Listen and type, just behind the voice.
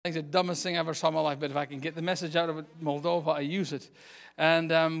It's the dumbest thing I ever saw in my life, but if I can get the message out of Moldova, I use it.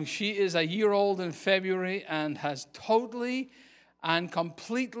 And she is a year old in February and has totally and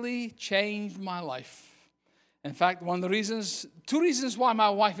completely changed my life. In fact, two reasons why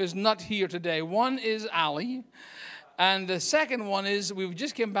my wife is not here today. One is Ali, and the second one is we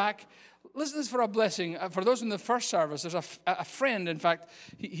just came back. Listen to this for a blessing. For those in the first service, there's a friend, in fact,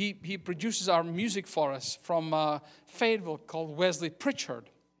 he produces our music for us from Fayetteville called Wesley Pritchard.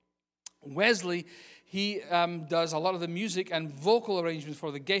 Wesley, he does a lot of the music and vocal arrangements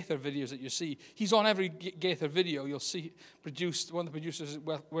for the Gaither videos that you see. He's on every Gaither video you'll see produced. One of the producers is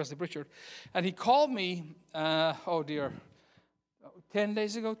Wesley Pritchard. And he called me, 10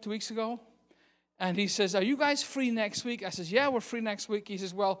 days ago, 2 weeks ago. And he says, are you guys free next week? I says, yeah, we're free next week. He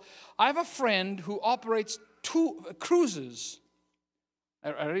says, well, I have a friend who operates 2 cruises.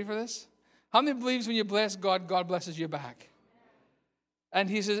 Are you ready for this? How many believes when you bless God, God blesses you back? And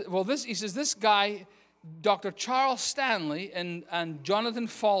he says, this guy, Dr. Charles Stanley and Jonathan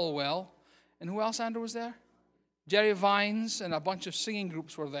Falwell, and who else, Andrew, was there? Jerry Vines and a bunch of singing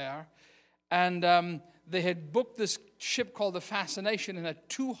groups were there. And they had booked this ship called the Fascination and had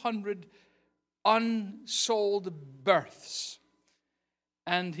 200 unsold berths.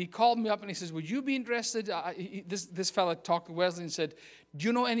 And he called me up and he says, would you be interested? This fella talked to Wesley and said, do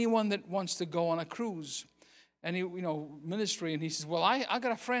you know anyone that wants to go on a cruise? And he, ministry, and he says, well, I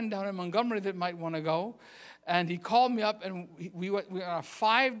got a friend down in Montgomery that might want to go. And he called me up, and we went on a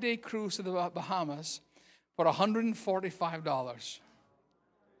 5-day cruise to the Bahamas for $145.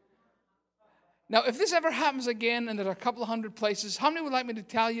 Now, if this ever happens again, and there are a couple of hundred places, how many would like me to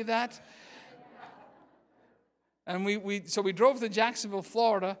tell you that? And so we drove to Jacksonville,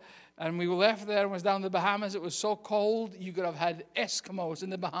 Florida, and we left there and was down to the Bahamas. It was so cold, you could have had Eskimos in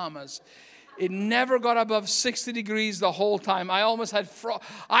the Bahamas. It never got above 60 degrees the whole time. I almost had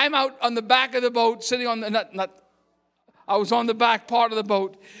I'm out on the back of the boat, sitting on I was on the back part of the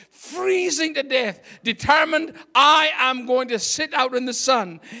boat, freezing to death, determined I am going to sit out in the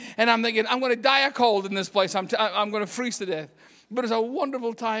sun. And I'm thinking, I'm going to die of cold in this place. I'm going to freeze to death. But it's a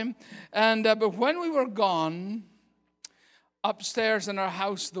wonderful time. And but when we were gone, upstairs in our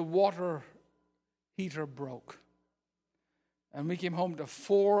house, the water heater broke. And we came home to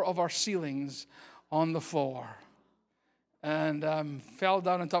 4 of our ceilings on the floor. And fell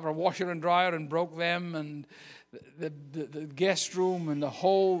down on top of our washer and dryer and broke them. And the guest room and the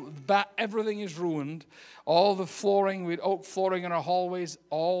whole, everything is ruined. All the flooring, we had oak flooring in our hallways,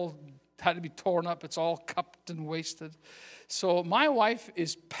 all had to be torn up. It's all cupped and wasted. So my wife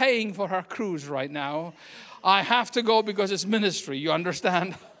is paying for her cruise right now. I have to go because it's ministry, you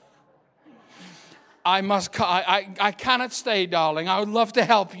understand? I cannot stay, darling. I would love to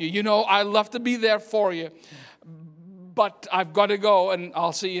help you. I'd love to be there for you. But I've got to go, and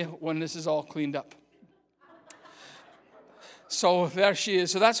I'll see you when this is all cleaned up. So there she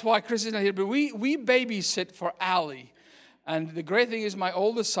is. So that's why Chris is not here. But we babysit for Ali. And the great thing is my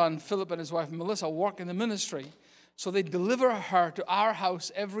oldest son, Philip, and his wife, Melissa, work in the ministry. So they deliver her to our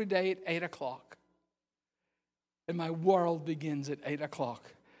house every day at 8 o'clock. And my world begins at 8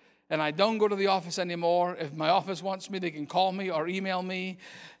 o'clock. And I don't go to the office anymore. If my office wants me, they can call me or email me.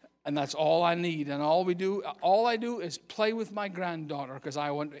 And that's all I need. And all I do is play with my granddaughter because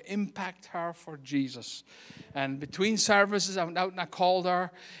I want to impact her for Jesus. And between services, I went out and I called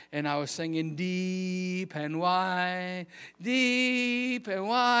her. And I was singing, deep and wide, there's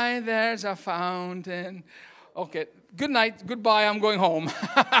a fountain. Okay, good night, goodbye, I'm going home.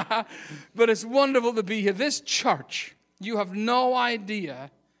 But it's wonderful to be here. This church, you have no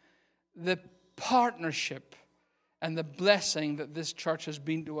idea the partnership and the blessing that this church has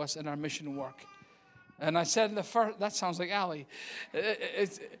been to us in our mission work. And I said in the first, that sounds like Ali.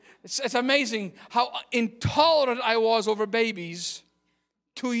 It's amazing how intolerant I was over babies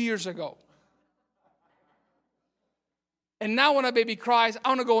 2 years ago. And now when a baby cries, I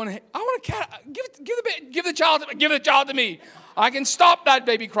want to go and I want to give the child to me. I can stop that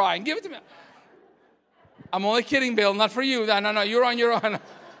baby crying. Give it to me. I'm only kidding, Bill. Not for you. No, you're on your own.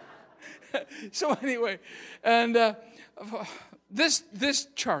 So anyway, and this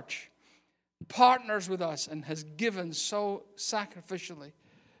church partners with us and has given so sacrificially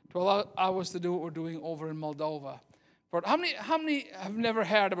to allow us to do what we're doing over in Moldova. But how many have never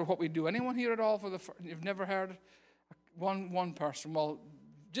heard about what we do? Anyone here at all you've never heard? One person. Well,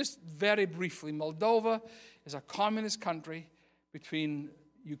 just very briefly, Moldova is a communist country between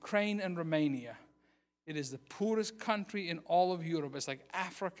Ukraine and Romania. It is the poorest country in all of Europe. It's like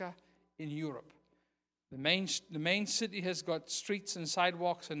Africa in Europe. The main city has got streets and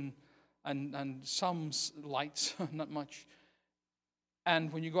sidewalks and some lights, not much.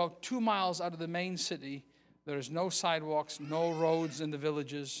 And when you go 2 miles out of the main city, there is no sidewalks, no roads in the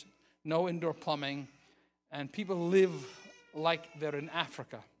villages, no indoor plumbing, and people live like they're in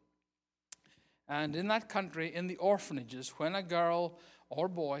Africa. And in that country, in the orphanages, when a girl or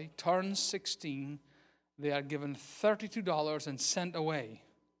boy turns 16, they are given $32 and sent away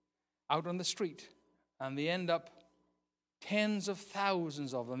out on the street. And they end up tens of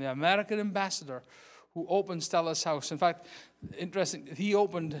thousands of them. The American ambassador who opened Stella's house, in fact, interesting, he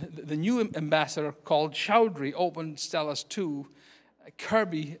opened, the new ambassador called Chowdhury opened Stella's 2.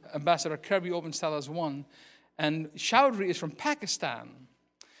 Ambassador Kirby opened Stella's 1. And Chowdhury is from Pakistan.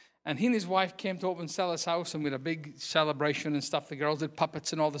 And he and his wife came to open Stella's house, and we had a big celebration and stuff. The girls did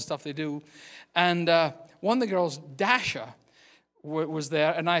puppets and all the stuff they do. And one of the girls, Dasha, was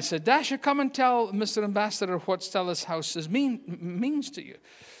there. And I said, Dasha, come and tell Mr. Ambassador what Stella's house means to you.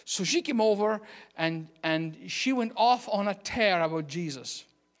 So she came over, and she went off on a tear about Jesus.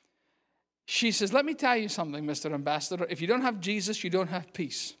 She says, let me tell you something, Mr. Ambassador. If you don't have Jesus, you don't have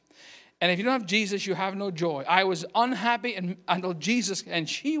peace. And if you don't have Jesus, you have no joy. I was unhappy until Jesus, and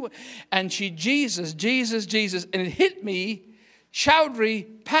she, Jesus, and it hit me,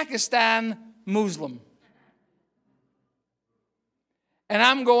 Chowdhury, Pakistan, Muslim. And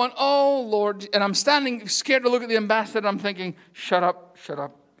I'm going, oh, Lord, and I'm standing scared to look at the ambassador. I'm thinking, shut up.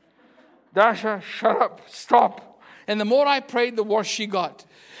 Dasha, shut up, stop. And the more I prayed, the worse she got.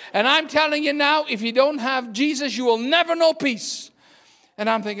 And I'm telling you now, if you don't have Jesus, you will never know peace. And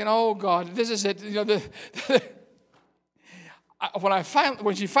I'm thinking, oh, God, this is it. You know,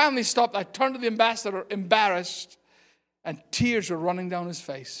 when she finally stopped, I turned to the ambassador, embarrassed, and tears were running down his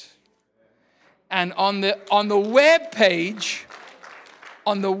face. And on the web page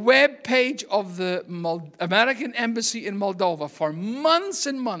of the American Embassy in Moldova for months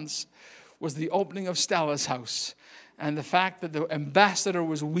and months was the opening of Stella's house. And the fact that the ambassador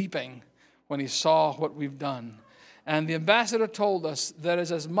was weeping when he saw what we've done. And the ambassador told us there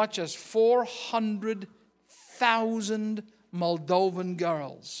is as much as 400,000 Moldovan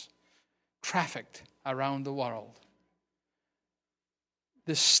girls trafficked around the world.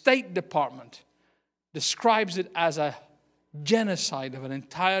 The State Department describes it as a genocide of an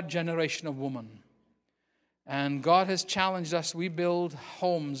entire generation of women. And God has challenged us. We build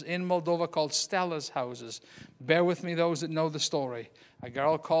homes in Moldova called Stella's houses. Bear with me, those that know the story. A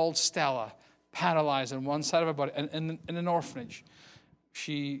girl called Stella, paralyzed on one side of her body, in an orphanage.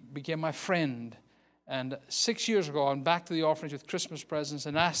 She became my friend. And 6 years ago, I went back to the orphanage with Christmas presents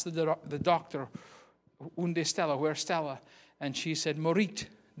and asked the doctor, Unde Stella, where's Stella? And she said, Morit,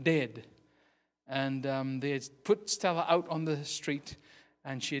 dead. And they had put Stella out on the street,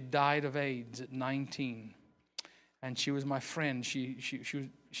 and she had died of AIDS at 19. And she was my friend. She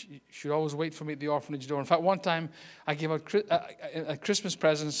would always wait for me at the orphanage door. In fact, one time I gave out Christmas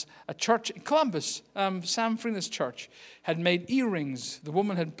presents. A church in Columbus, Sam Freena's church, had made earrings. The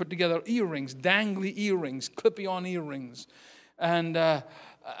woman had put together earrings, dangly earrings, clippy-on earrings. And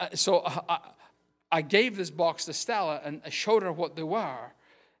so I gave this box to Stella, and I showed her what they were.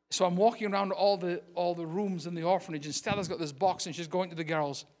 So I'm walking around all the rooms in the orphanage, and Stella's got this box, and she's going to the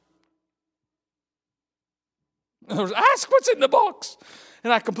girls. And I was, ask what's in the box.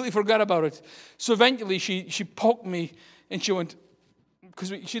 And I completely forgot about it. So eventually she poked me, and she went, because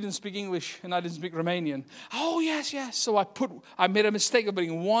she didn't speak English and I didn't speak Romanian. Oh, yes. So I made a mistake of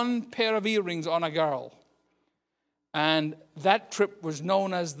putting one pair of earrings on a girl. And that trip was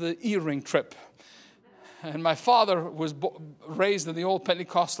known as the earring trip. And my father was raised in the old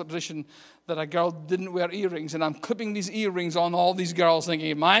Pentecostal tradition that a girl didn't wear earrings. And I'm clipping these earrings on all these girls thinking,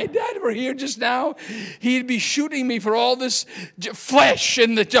 if my dad were here just now, he'd be shooting me for all this flesh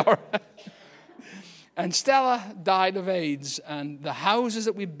in the jar. And Stella died of AIDS. And the houses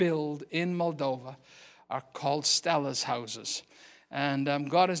that we build in Moldova are called Stella's houses.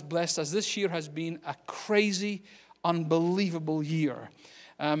 And God has blessed us. This year has been a crazy, unbelievable year.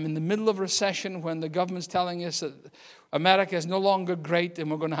 In the middle of recession, when the government's telling us that America is no longer great and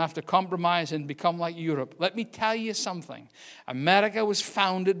we're going to have to compromise and become like Europe. Let me tell you something. America was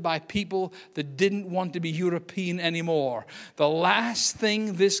founded by people that didn't want to be European anymore. The last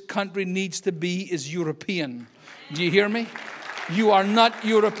thing this country needs to be is European. Do you hear me? You are not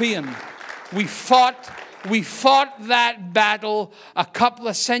European. We fought that battle a couple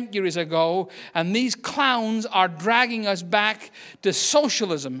of centuries ago, and these clowns are dragging us back to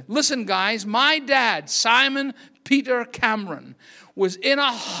socialism. Listen, guys, my dad, Simon Peter Cameron, was in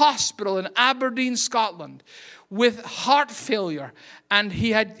a hospital in Aberdeen, Scotland, with heart failure, and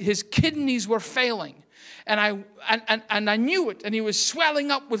his kidneys were failing. And I knew it, and he was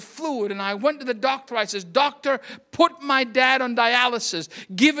swelling up with fluid. And I went to the doctor. I says, "Doctor, put my dad on dialysis.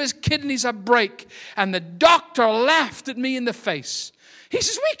 Give his kidneys a break." And the doctor laughed at me in the face. He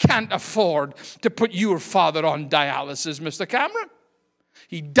says, "We can't afford to put your father on dialysis, Mr. Cameron."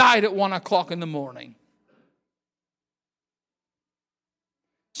 He died at 1 o'clock in the morning.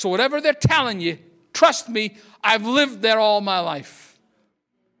 So whatever they're telling you, trust me, I've lived there all my life.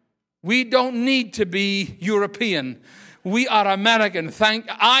 We don't need to be European. We are American.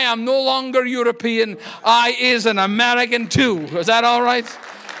 I am no longer European. I is an American too. Is that all right?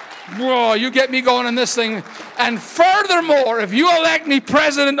 Whoa, you get me going in this thing. And furthermore, if you elect me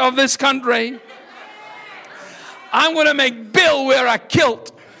president of this country, I'm going to make Bill wear a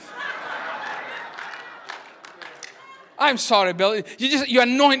kilt. I'm sorry, Bill. You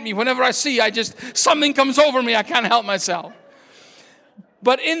anoint me. Whenever I see you, something comes over me. I can't help myself.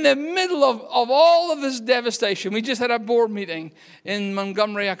 But in the middle of all of this devastation, we just had a board meeting in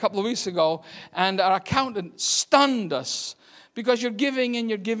Montgomery a couple of weeks ago, and our accountant stunned us because you're giving and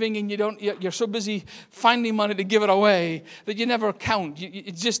you're so busy finding money to give it away that you never count.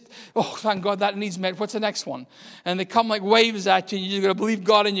 It's just, oh, thank God that needs met. What's the next one? And they come like waves at you, and you're going to believe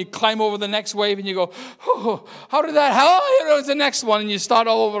God, and you climb over the next wave, and you go, oh, how did that, here was the next one, and you start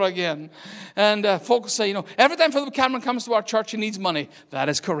all over again. And folks say, every time Philip Cameron comes to our church, he needs money. That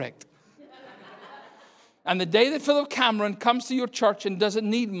is correct. And the day that Philip Cameron comes to your church and doesn't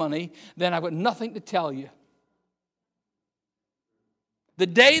need money, then I've got nothing to tell you. The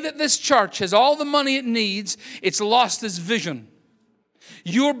day that this church has all the money it needs, it's lost its vision.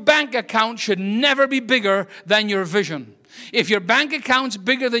 Your bank account should never be bigger than your vision. If your bank account's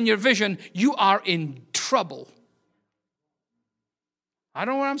bigger than your vision, you are in trouble. I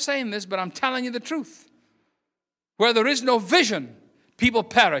don't know why I'm saying this, but I'm telling you the truth. Where there is no vision, people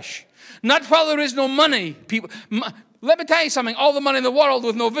perish. Not while there is no money, people... Let me tell you something. All the money in the world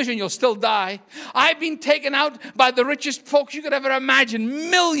with no vision, you'll still die. I've been taken out by the richest folks you could ever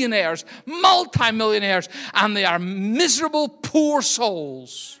imagine. Millionaires, multimillionaires. And they are miserable, poor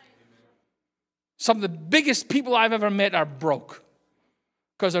souls. Some of the biggest people I've ever met are broke.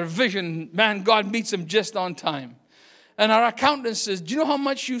 Because their vision, man, God meets them just on time. And our accountant says, "Do you know how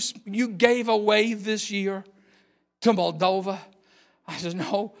much you gave away this year to Moldova?" I said,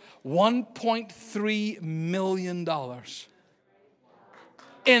 "No, $1.3 million.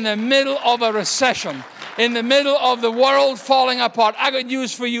 In the middle of a recession, in the middle of the world falling apart. I got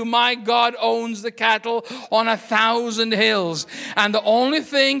news for you. My God owns the cattle on 1,000 hills. And the only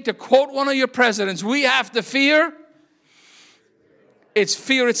thing, to quote one of your presidents, we have to fear, it's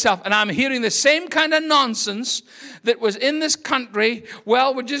fear itself." And I'm hearing the same kind of nonsense that was in this country.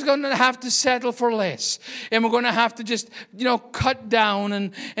 Well, we're just going to have to settle for less. And we're going to have to just, cut down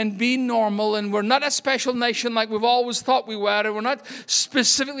and be normal. And we're not a special nation like we've always thought we were. And we're not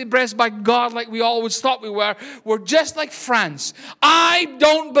specifically blessed by God like we always thought we were. We're just like France. I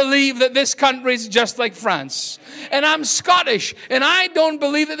don't believe that this country is just like France. And I'm Scottish. And I don't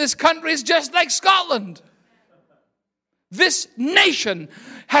believe that this country is just like Scotland. This nation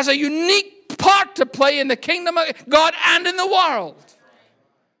has a unique part to play in the kingdom of God and in the world.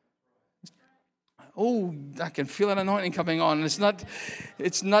 Oh, I can feel an anointing coming on. It's not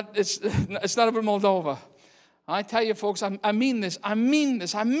about Moldova. I tell you, folks, I mean this.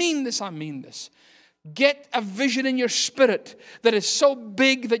 Get a vision in your spirit that is so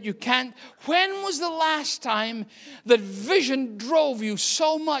big that you can't. When was the last time that vision drove you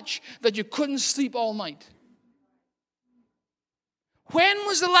so much that you couldn't sleep all night? When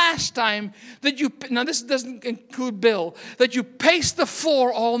was the last time that now this doesn't include Bill, that you paced the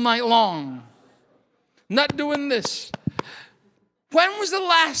floor all night long? Not doing this. When was the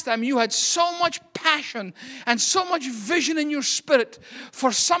last time you had so much passion and so much vision in your spirit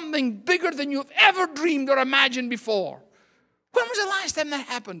for something bigger than you've ever dreamed or imagined before? When was the last time that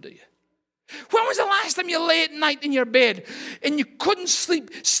happened to you? When was the last time you lay at night in your bed and you couldn't sleep,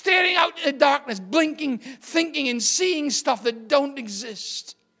 staring out in the darkness, blinking, thinking and seeing stuff that don't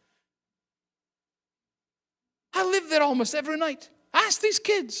exist? I live there almost every night. Ask these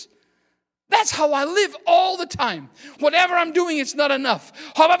kids. That's how I live all the time. Whatever I'm doing, it's not enough.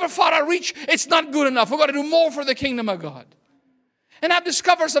 However far I reach, it's not good enough. We've got to do more for the kingdom of God. And I've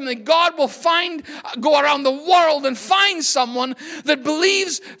discovered something. God will go around the world and find someone that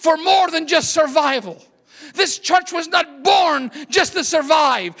believes for more than just survival. This church was not born just to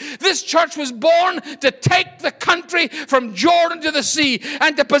survive. This church was born to take the country from Jordan to the sea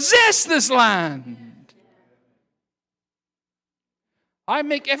and to possess this land. I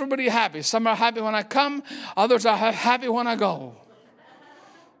make everybody happy. Some are happy when I come. Others are happy when I go.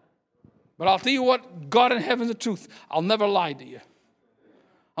 But I'll tell you what, God in heaven's the truth. I'll never lie to you.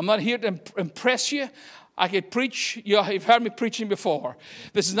 I'm not here to impress you. I could preach. You've heard me preaching before.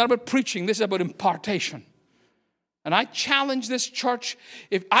 This is not about preaching. This is about impartation. And I challenge this church.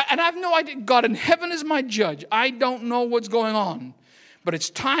 And I have no idea. God in heaven is my judge. I don't know what's going on. But it's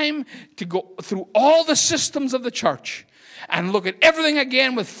time to go through all the systems of the church and look at everything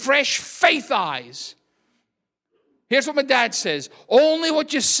again with fresh faith eyes. Here's what my dad says. Only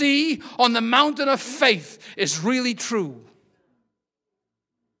what you see on the mountain of faith is really true.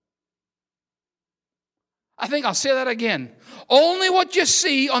 I think I'll say that again. Only what you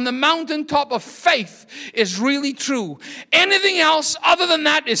see on the mountaintop of faith is really true. Anything else other than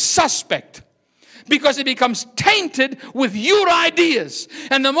that is suspect. Because it becomes tainted with your ideas.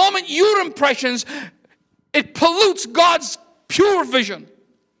 And the moment your impressions, it pollutes God's pure vision.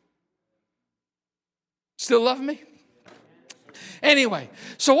 Still love me? Anyway,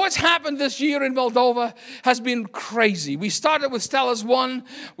 so what's happened this year in Moldova has been crazy. We started with Stella's 1.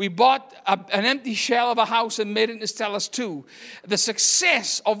 We bought an empty shell of a house and made it into Stella's 2. The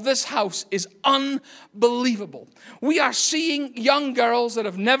success of this house is unbelievable. We are seeing young girls that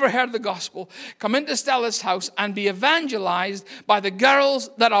have never heard the gospel come into Stella's house and be evangelized by the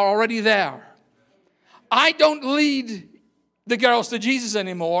girls that are already there. I don't lead the girls to Jesus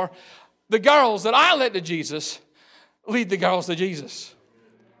anymore. The girls that I led to Jesus lead the girls to Jesus.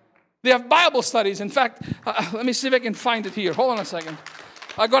 They have Bible studies. In fact, let me see if I can find it here. Hold on a second.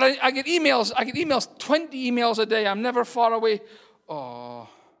 I get emails. I get emails, 20 emails a day. I'm never far away. Oh,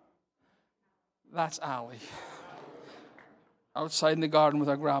 that's Allie. Outside in the garden with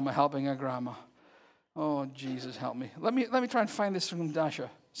her grandma, helping her grandma. Oh, Jesus, help me. Let me try and find this from Dasha.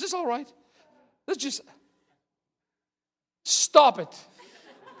 Is this all right? Let's just stop it.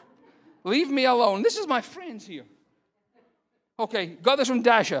 Leave me alone. This is my friends here. Okay, got this from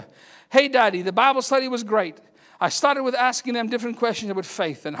Dasha. Hey, Daddy, the Bible study was great. I started with asking them different questions about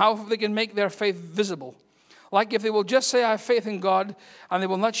faith and how they can make their faith visible. Like if they will just say, I have faith in God, and they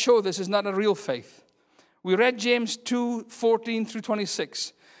will not show this is not a real faith. We read James 2:14 through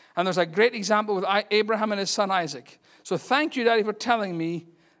 26, and there's a great example with Abraham and his son Isaac. So thank you, Daddy, for telling me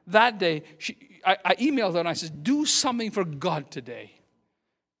that day. I emailed her and I said, do something for God today.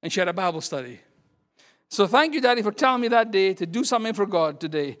 And she had a Bible study. So thank you, Daddy, for telling me that day to do something for God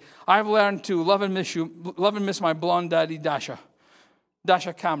today. I've learned to love and miss my blonde daddy, Dasha.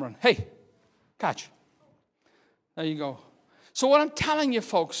 Dasha Cameron. Hey, catch. There you go. So what I'm telling you,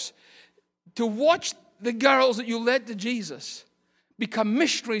 folks, to watch the girls that you led to Jesus become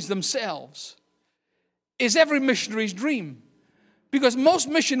missionaries themselves is every missionary's dream. Because most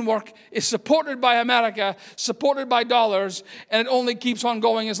mission work is supported by America, supported by dollars, and it only keeps on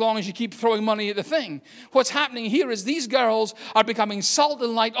going as long as you keep throwing money at the thing. What's happening here is these girls are becoming salt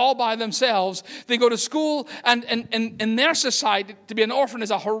and light all by themselves. They go to school, and in their society, to be an orphan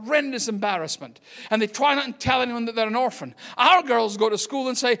is a horrendous embarrassment. And they try not to tell anyone that they're an orphan. Our girls go to school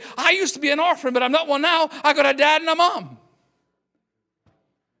and say, I used to be an orphan, but I'm not one now. I got a dad and a mom.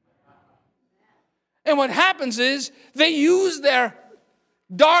 And what happens is they use their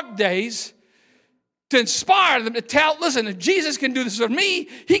dark days to inspire them to tell, listen, if Jesus can do this for me,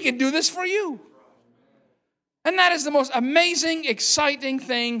 he can do this for you. And that is the most amazing, exciting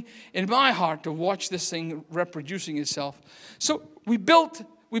thing in my heart to watch this thing reproducing itself. So we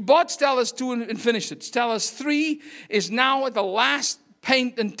bought Stella's 2 and finished it. Stella's 3 is now at the last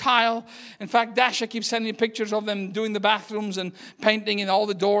paint and tile. In fact, Dasha keeps sending me pictures of them doing the bathrooms and painting, and all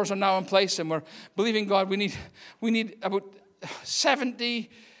the doors are now in place. And we're believing God. We need about $70,000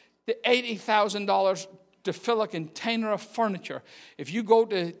 to $80,000 to fill a container of furniture. If you go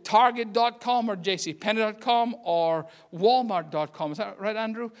to Target.com or JCPenney.com or Walmart.com, is that right,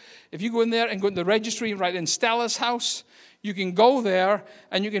 Andrew? If you go in there and go to the registry right in Stella's house, you can go there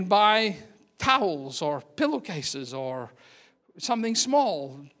and you can buy towels or pillowcases or something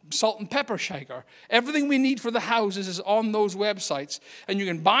small, salt and pepper shaker. Everything we need for the houses is on those websites. And you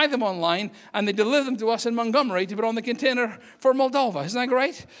can buy them online, and they deliver them to us in Montgomery to put on the container for Moldova. Isn't that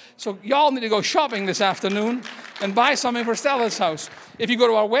great? So y'all need to go shopping this afternoon and buy something for Stella's house. If you go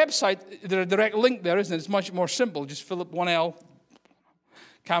to our website, there's a direct link there, isn't it? It's much more simple. Just fill up 1L,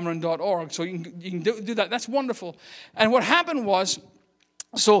 Cameron.org. So you can do that. That's wonderful. And what happened was,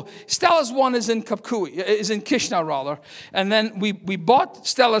 so Stella's 1 is in Kishinev rather, and then we bought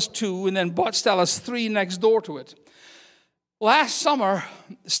Stella's 2 and then bought Stella's 3 next door to it. Last summer,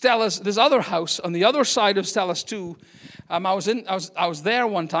 this other house on the other side of Stella's 2, I was there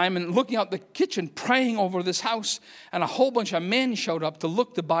one time and looking out the kitchen, praying over this house, and a whole bunch of men showed up to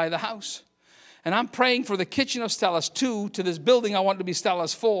look to buy the house. And I'm praying for the kitchen of Stella's 2 to this building I want to be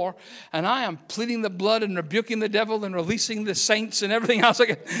Stella's 4. And I am pleading the blood and rebuking the devil and releasing the saints and everything else.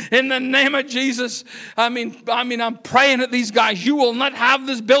 In the name of Jesus. I mean, I'm praying at these guys. You will not have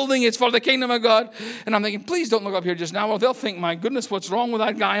this building. It's for the kingdom of God. And I'm thinking, please don't look up here just now. Well, they'll think, my goodness, what's wrong with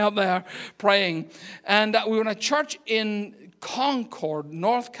that guy up there praying? And we were in a church in Concord,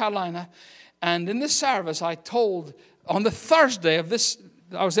 North Carolina. And in this service, I told on the Thursday of this,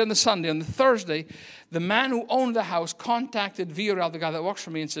 I was there on the Sunday. On the Thursday, the man who owned the house contacted Vio, the guy that works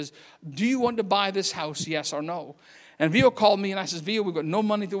for me, and says, do you want to buy this house, yes or no? And Vio called me, and I says, Vio, we've got no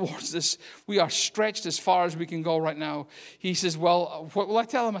money towards this. We are stretched as far as we can go right now. He says, well, what will I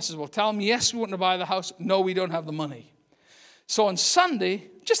tell him? I says, well, tell him, yes, we want to buy the house. No, we don't have the money. So on Sunday,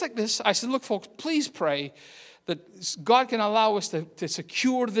 just like this, I said, look, folks, please pray that God can allow us to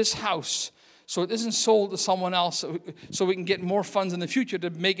secure this house so it isn't sold to someone else, so we can get more funds in the future to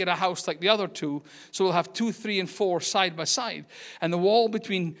make it a house like the other 2. So we'll have 2, 3, and 4 side by side. And the wall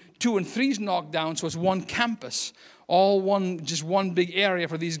between 2 and 3 is knocked down, so it's one campus. Just one big area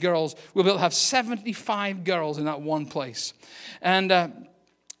for these girls. We'll be able to have 75 girls in that one place. And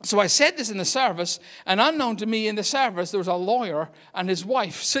so I said this in the service, and unknown to me in the service, there was a lawyer and his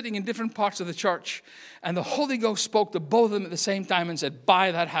wife sitting in different parts of the church. And the Holy Ghost spoke to both of them at the same time and said,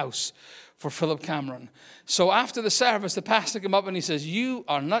 buy that house for Philip Cameron. So after the service, the pastor came up and he says, you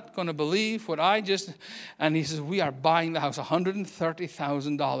are not going to believe what I just... And he says, we are buying the house,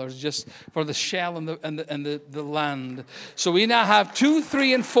 $130,000 just for the shell and the land. So we now have 2,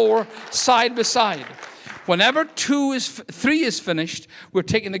 3, and 4 side by side. Whenever 3 is finished, we're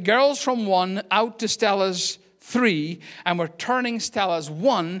taking the girls from 1 out to Stella's 3, and we're turning Stella's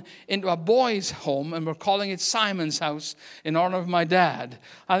 1 into a boys' home, and we're calling it Simon's house in honor of my dad.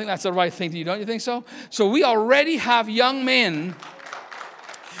 I think that's the right thing to do, don't you think so? So we already have young men.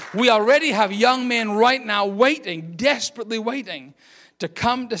 We already have young men right now waiting, desperately waiting to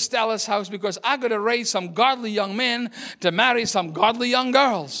come to Stella's house because I got to raise some godly young men to marry some godly young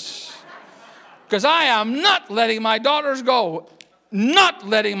girls. Because I am not letting my daughters go. Not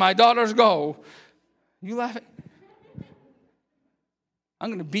letting my daughters go. You laughing? I'm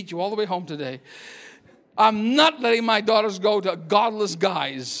going to beat you all the way home today. I'm not letting my daughters go to godless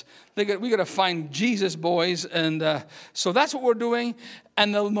guys. We got to find Jesus boys. And so that's what we're doing.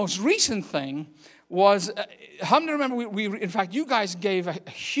 And the most recent thing was, how many remember, in fact, you guys gave a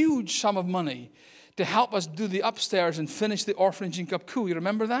huge sum of money to help us do the upstairs and finish the orphanage in Kapku. You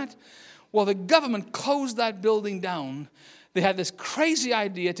remember that? Well, the government closed that building down. They had this crazy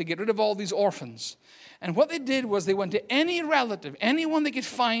idea to get rid of all these orphans. And what they did was they went to any relative, anyone they could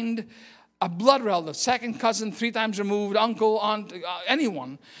find, a blood relative, second cousin, 3 times removed, uncle, aunt,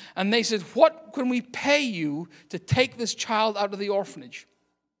 anyone. And they said, what can we pay you to take this child out of the orphanage?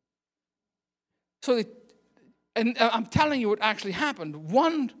 So and I'm telling you what actually happened.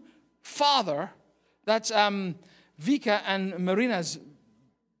 One father, that's Vika and Maria's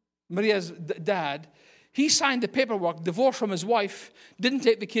dad, he signed the paperwork, divorced from his wife, didn't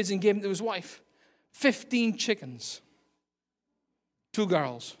take the kids and gave them to his wife. 15 chickens. 2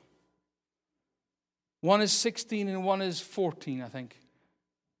 girls. One is 16 and one is 14, I think.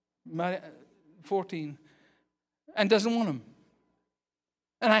 14. And doesn't want them.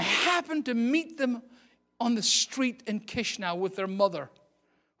 And I happened to meet them on the street in Kishnau with their mother,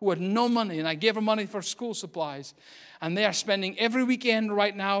 who had no money, and I gave her money for school supplies. And they are spending every weekend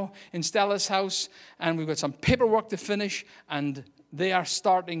right now in Stella's house, and we've got some paperwork to finish, and they are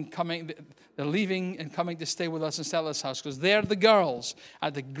they're leaving and coming to stay with us in Stella's house because they're the girls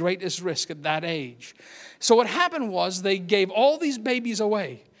at the greatest risk at that age. So what happened was they gave all these babies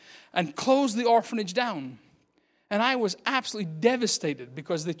away and closed the orphanage down. And I was absolutely devastated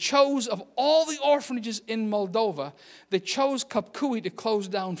because they chose, of all the orphanages in Moldova, they chose Kapkui to close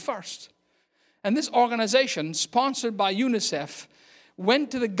down first. And this organization, sponsored by UNICEF,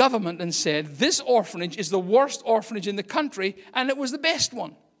 went to the government and said, this orphanage is the worst orphanage in the country, and it was the best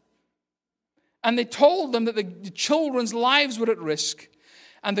one. And they told them that the children's lives were at risk.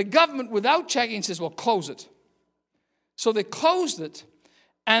 And the government, without checking, says, well, close it. So they closed it.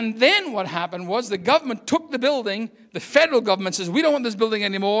 And then what happened was the government took the building. The federal government says, we don't want this building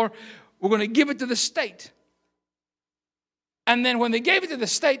anymore. We're going to give it to the state. And then when they gave it to the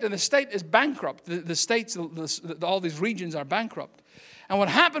state, and the state is bankrupt, the states, all these regions are bankrupt. And what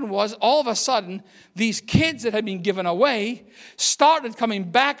happened was, all of a sudden, these kids that had been given away started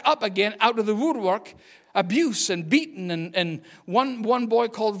coming back up again out of the woodwork, abuse and beaten. And one boy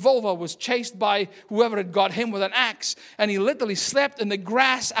called Volva was chased by whoever had got him with an axe. And he literally slept in the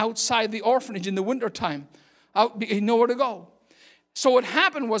grass outside the orphanage in the wintertime. He had nowhere to go. So what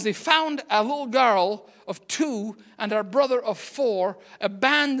happened was they found a little girl of 2 and her brother of 4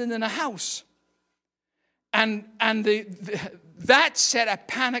 abandoned in a house. And that set a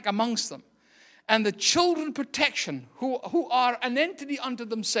panic amongst them. And the Children Protection, who are an entity unto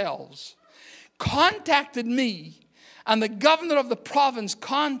themselves, contacted me. And the governor of the province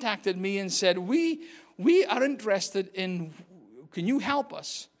contacted me and said, we are interested in, can you help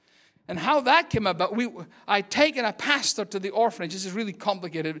us? And how that came about, I'd taken a pastor to the orphanage. This is really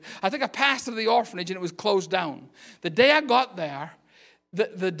complicated. I took a pastor to the orphanage and it was closed down. The day I got there,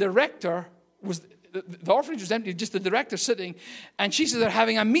 the director was, the orphanage was empty, just the director sitting. And she said, they're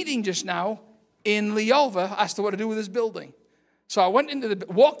having a meeting just now in Leova as to what to do with this building. So I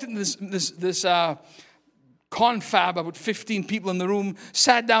walked into this confab, about 15 people in the room,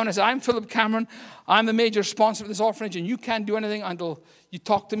 sat down and said, I'm Philip Cameron. I'm the major sponsor of this orphanage, and you can't do anything until you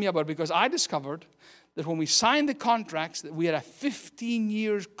talk to me about it. Because I discovered that when we signed the contracts, that we had a 15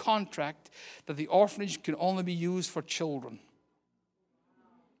 years contract that the orphanage can only be used for children.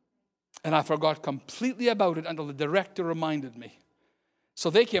 And I forgot completely about it until the director reminded me. So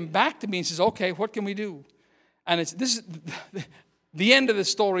they came back to me and says, okay, what can we do? And the end of the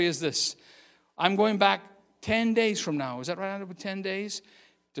story is this. I'm going back 10 days from now, is that right, Andrew? 10 days?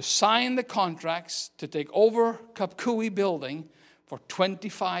 To sign the contracts to take over Kapkui building for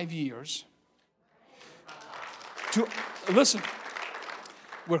 25 years. Listen,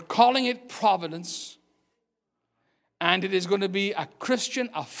 we're calling it Providence. And it is going to be a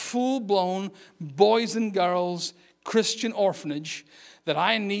full-blown boys and girls Christian orphanage that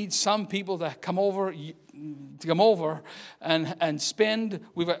I need some people to come over and spend.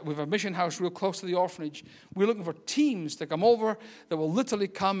 We've a mission house real close to the orphanage. We're looking for teams to come over that will literally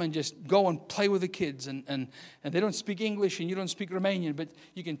come and just go and play with the kids. And they don't speak English and you don't speak Romanian, but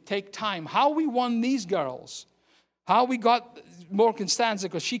you can take time. How we won these girls, how we got Maura Constanza,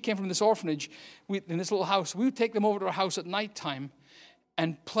 because she came from this orphanage in this little house. We would take them over to our house at nighttime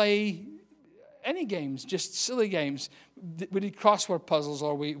and play any games, just silly games. We did crossword puzzles,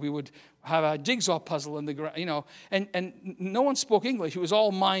 or we would have a jigsaw puzzle in the and no one spoke English. It was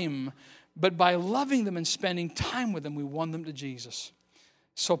all mime. But by loving them and spending time with them, we won them to Jesus.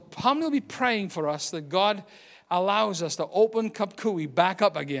 So how many will be praying for us that God allows us to open Kapkui back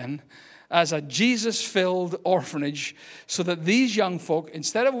up again as a Jesus-filled orphanage, so that these young folk,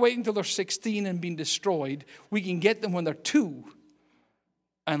 instead of waiting until they're 16 and being destroyed, we can get them when they're 2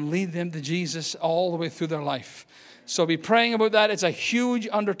 and lead them to Jesus all the way through their life. So be praying about that. It's a huge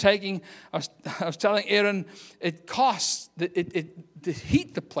undertaking. I was telling Aaron, it costs, to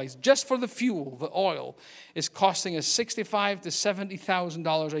heat the place, just for the fuel, the oil, is costing us $65,000 to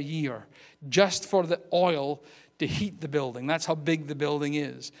 $70,000 a year, just for the oil to heat the building. That's how big the building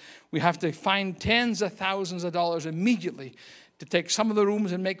is. We have to find tens of thousands of dollars immediately to take some of the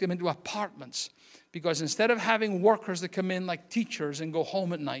rooms and make them into apartments. Because instead of having workers that come in like teachers and go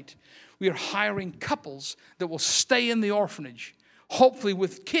home at night, we are hiring couples that will stay in the orphanage, hopefully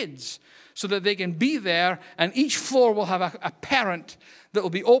with kids, so that they can be there, and each floor will have a parent that will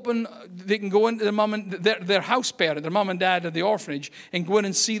be open. They can go into their house parent, their mom and dad at the orphanage, and go in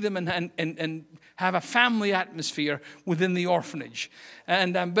and see them and have a family atmosphere within the orphanage.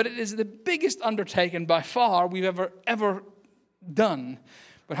 But it is the biggest undertaking by far we've ever done.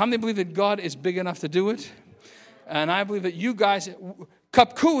 But how many believe that God is big enough to do it? And I believe that you guys,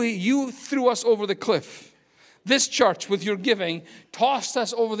 Kapkui, you threw us over the cliff. This church, with your giving, tossed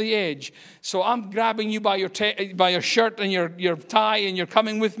us over the edge. So I'm grabbing you by your shirt and your tie, and you're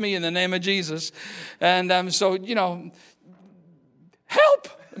coming with me in the name of Jesus. And so, help,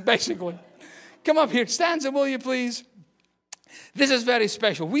 basically. Come up here. Stanza, will you please? This is very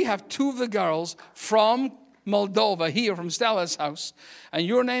special. We have 2 of the girls from Moldova here from Stella's house. And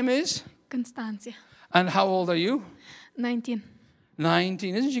your name is? Constantia. And how old are you? 19.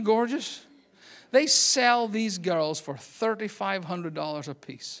 19. Isn't she gorgeous? They sell these girls for $3,500 a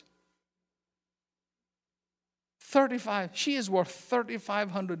piece. She is worth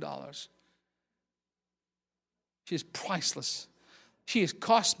 $3,500. She is priceless. She has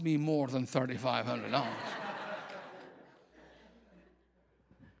cost me more than $3,500.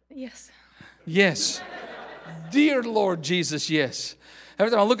 Yes. Yes. Dear Lord Jesus, yes. Every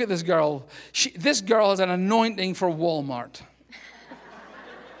time I look at this girl, this girl has an anointing for Walmart.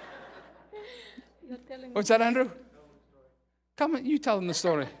 What's that, Andrew? Come on, you tell them the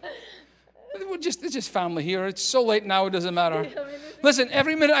story. It's just family here. It's so late now, it doesn't matter. Listen,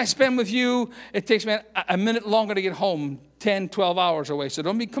 every minute I spend with you, it takes me a minute longer to get home, 10, 12 hours away. So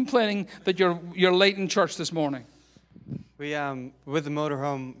don't be complaining that you're late in church this morning. We with the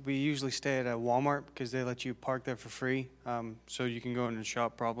motorhome, we usually stay at a Walmart because they let you park there for free, so you can go in and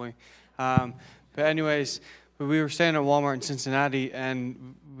shop probably. But anyways, we were staying at Walmart in Cincinnati,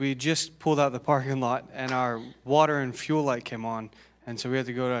 and we just pulled out the parking lot, and our water and fuel light came on, and so we had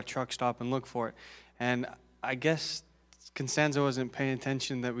to go to a truck stop and look for it. And I guess Constanza wasn't paying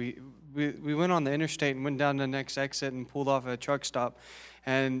attention that we went on the interstate and went down to the next exit and pulled off at a truck stop.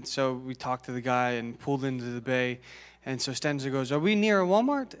 And so we talked to the guy and pulled into the bay. And so Stanza goes, "Are we near a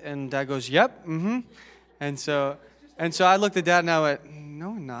Walmart?" And Dad goes, "Yep, mm-hmm." And so I looked at Dad and I went,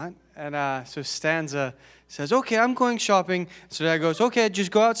 "No, we're not." And so Stanza says, "Okay, I'm going shopping." So Dad goes, "Okay, just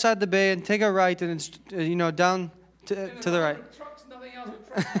go outside the bay and take a right, and it's down to the right."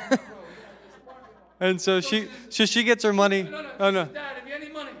 And so she gets her money. Oh no, Dad, have you any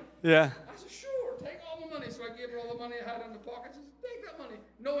money? Yeah. I said, "Sure, take all the money." So I gave her all the money I had in the pockets. I said, "Take that money,"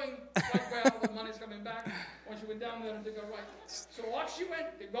 knowing quite well the money's coming back when she went down there and took a right. So off she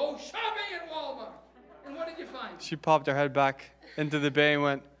went to go shopping at Walmart. And what did you find? She popped her head back into the bay and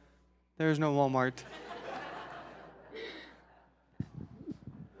went, "There's no Walmart."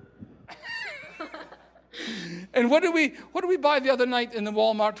 And what did we buy the other night in the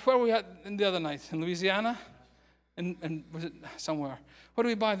Walmart? Where were we at the other night? In Louisiana? And was it somewhere? What did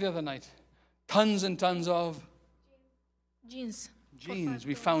we buy the other night? Tons and tons of Jeans. jeans.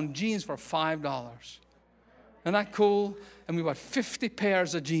 We found jeans for $5. Isn't that cool? And we bought 50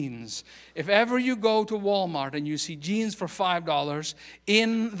 pairs of jeans. If ever you go to Walmart and you see jeans for $5,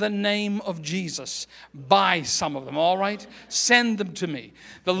 in the name of Jesus, buy some of them, all right? Send them to me.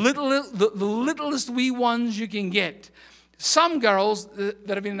 The littlest wee ones you can get. Some girls that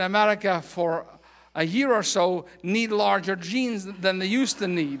have been in America for a year or so need larger jeans than they used to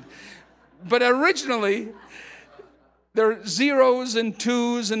need. But originally, they're 0s and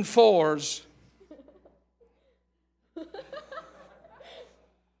 2s and 4s.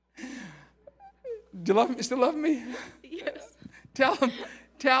 Do you love me? Still love me? Yes. To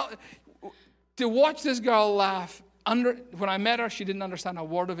watch this girl laugh. When I met her, she didn't understand a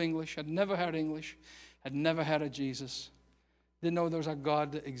word of English. Had never heard English. Had never heard of Jesus. Didn't know there was a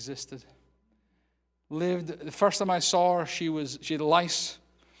God that existed. The first time I saw her, she had lice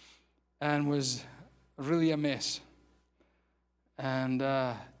and was really a mess. And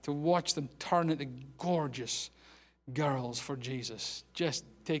to watch them turn into gorgeous girls for Jesus just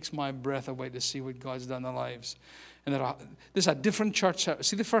takes my breath away to see what God's done in their lives. And this is a different church service.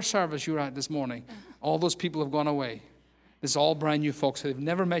 See the first service you were at this morning? All those people have gone away. This is all brand new folks. They've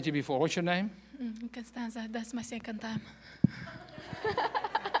never met you before. What's your name? Constanza, that's my second time.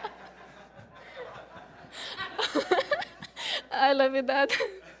 I love you, Dad.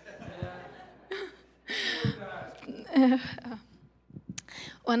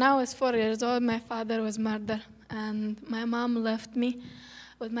 When I was 4 years old, my father was murdered, and my mom left me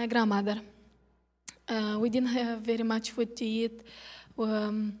with my grandmother. We didn't have very much food to eat.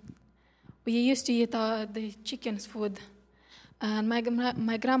 We used to eat the chicken's food. And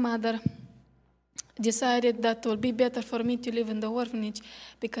my grandmother decided that it would be better for me to live in the orphanage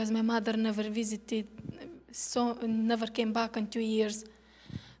because my mother never visited, so never came back in 2 years.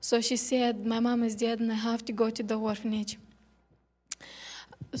 So she said, my mom is dead and I have to go to the orphanage.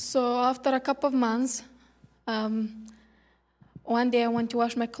 So after a couple of months, one day I went to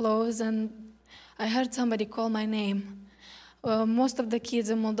wash my clothes and I heard somebody call my name. Most of the kids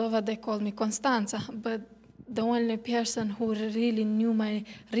in Moldova, they called me Constanza, but the only person who really knew my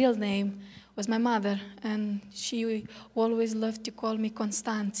real name was my mother, and she always loved to call me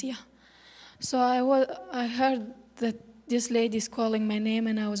Constantia. So I heard that this lady is calling my name,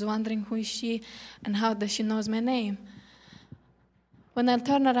 and I was wondering who is she and how does she knows my name. When I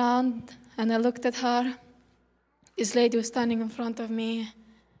turned around and I looked at her, this lady was standing in front of me,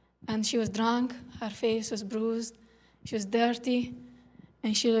 and she was drunk, her face was bruised, she was dirty,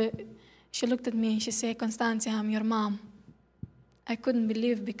 and she looked at me and she said, Constantia, I'm your mom. I couldn't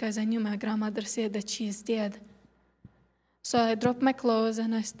believe because I knew my grandmother said that she is dead. So I dropped my clothes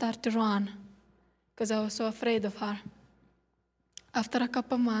and I started to run because I was so afraid of her. After a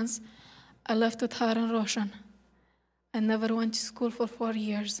couple of months, I left with her in Roshan. I never went to school for 4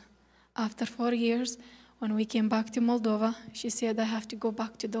 years. After 4 years, when we came back to Moldova, she said I have to go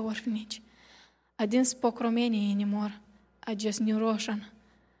back to the orphanage. I didn't speak Romanian anymore. I just knew Russian.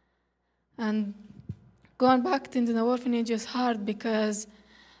 And going back into the orphanage was hard because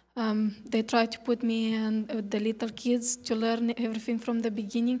they tried to put me and the little kids to learn everything from the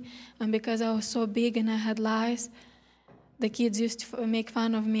beginning. And because I was so big and I had lice, the kids used to make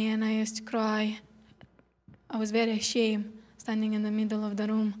fun of me and I used to cry. I was very ashamed standing in the middle of the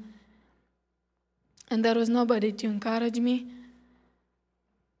room. And there was nobody to encourage me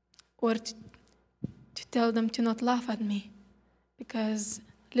or to tell them to not laugh at me. Because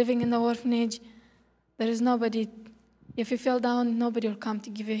living in the orphanage, there is nobody. If you fell down, nobody will come to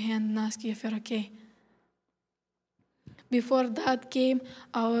give you a hand and ask you if you're okay. Before that came,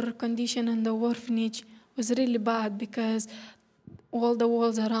 our condition in the orphanage was really bad because all the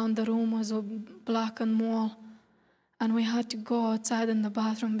walls around the room was black and mold. And we had to go outside in the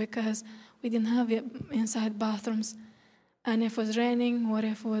bathroom because we didn't have inside bathrooms. And if it was raining or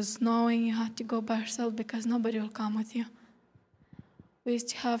if it was snowing, you had to go by yourself because nobody will come with you. We used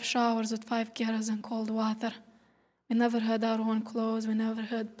to have showers with 5 gallons and cold water. We never had our own clothes. We never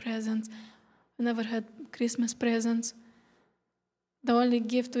had presents. We never had Christmas presents. The only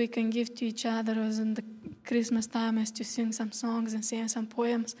gift we can give to each other was in the Christmas time is to sing some songs and sing some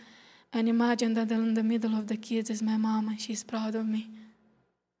poems. And imagine that in the middle of the kids is my mom and she's proud of me.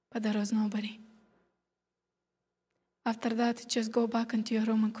 But there was nobody. After that, you just go back into your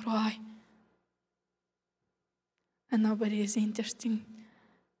room and cry. And nobody is interested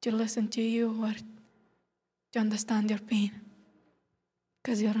to listen to you or to understand your pain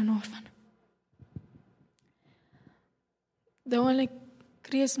because you're an orphan. The only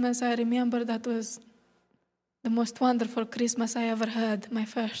Christmas I remember that was the most wonderful Christmas I ever had, my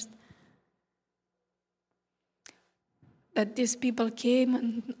first. That these people came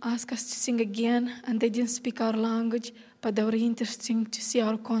and asked us to sing again, and they didn't speak our language, but they were interested to see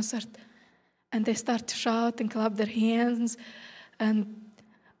our concert. And they started to shout and clap their hands and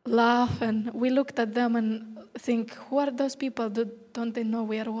laugh, and we looked at them and think, who are those people? Don't they know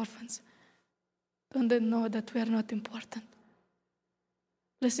we are orphans? Don't they know that we are not important?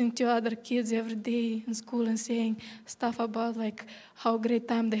 Listening to other kids every day in school and saying stuff about like how great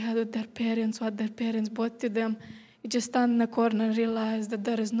time they had with their parents, what their parents bought to them. You just stand in the corner and realize that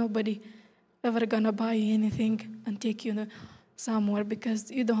there is nobody ever gonna buy you anything and take you somewhere because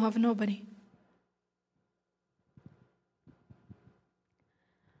you don't have nobody.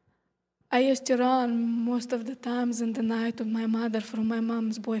 I used to run most of the times in the night with my mother from my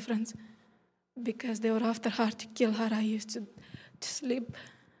mom's boyfriends because they were after her to kill her. I used to sleep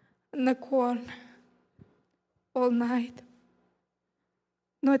in the corn all night,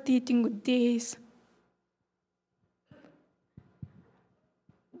 not eating good days,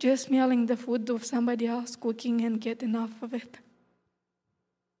 just smelling the food of somebody else cooking and get enough of it.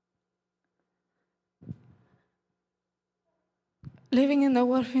 Living in the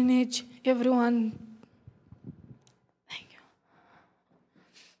orphanage,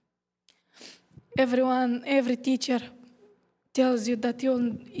 every teacher tells you that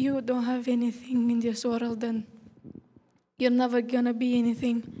you don't have anything in this world and you're never gonna be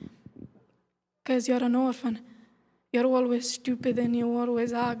anything because you're an orphan. You're always stupid and you're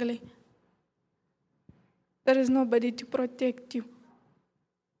always ugly. There is nobody to protect you,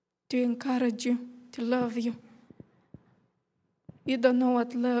 to encourage you, to love you. You don't know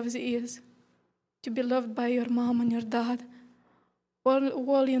what love is, to be loved by your mom and your dad.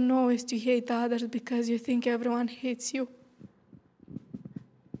 All you know is to hate others because you think everyone hates you.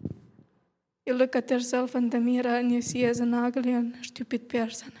 You look at yourself in the mirror and you see as an ugly and stupid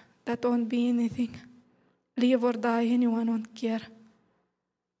person that won't be anything. Live or die, anyone won't care.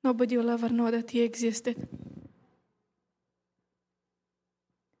 Nobody will ever know that he existed.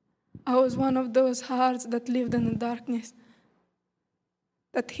 I was one of those hearts that lived in the darkness,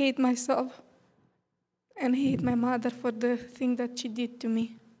 that hate myself and hate my mother for the thing that she did to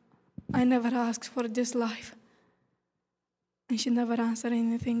me. I never asked for this life. And she never answered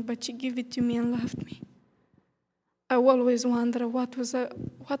anything, but she gave it to me and left me. I always wonder what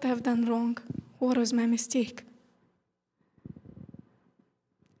I've done wrong. What was my mistake?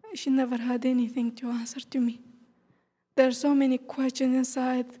 She never had anything to answer to me. There are so many questions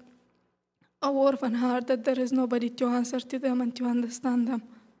inside our orphan heart that there is nobody to answer to them and to understand them.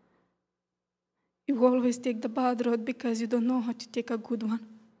 You always take the bad road because you don't know how to take a good one.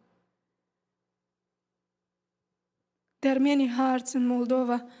 There are many hearts in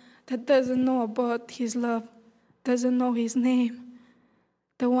Moldova that doesn't know about his love, doesn't know his name,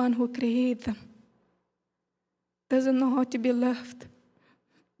 the one who created them, doesn't know how to be loved.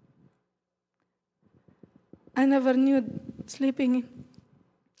 I never knew sleeping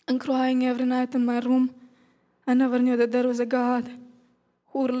and crying every night in my room. I never knew that there was a God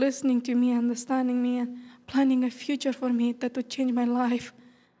who was listening to me, understanding me, and planning a future for me that would change my life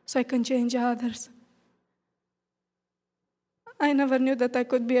so I can change others. I never knew that I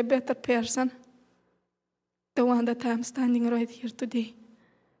could be a better person, the one that I'm standing right here today,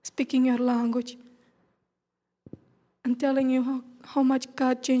 speaking your language and telling you how much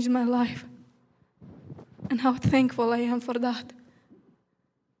God changed my life. And how thankful I am for that.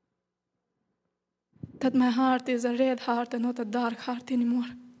 That my heart is a red heart and not a dark heart anymore.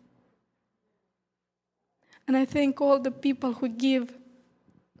 And I thank all the people who give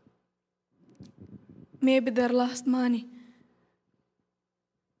maybe their last money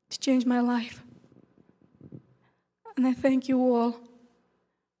to change my life. And I thank you all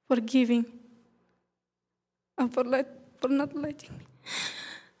for giving and for not letting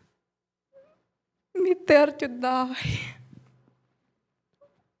me dare to die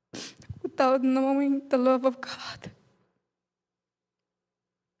without knowing the love of God.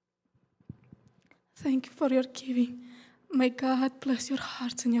 Thank you for your giving. May God bless your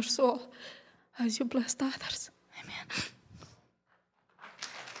hearts and your soul as you blessed others. Amen.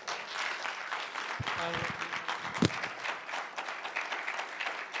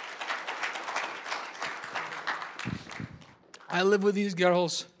 I live with these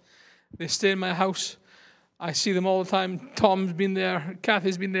girls. They stay in my house. I see them all the time. Tom's been there.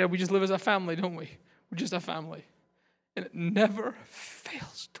 Kathy's been there. We just live as a family, don't we? We're just a family. And it never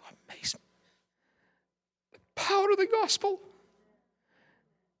fails to amaze me. The power of the gospel.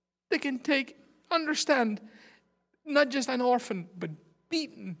 They can understand, not just an orphan, but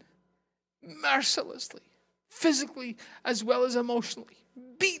beaten mercilessly, physically as well as emotionally.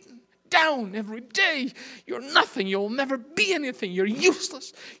 Beaten down every day. You're nothing. You'll never be anything. You're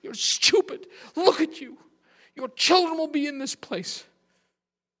useless. You're stupid. Look at you. Your children will be in this place.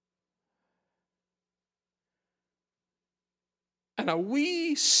 And a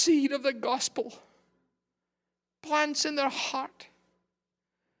wee seed of the gospel plants in their heart.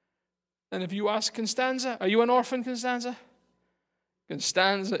 And if you ask Constanza, are you an orphan, Constanza?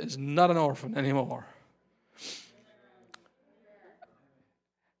 Constanza is not an orphan anymore.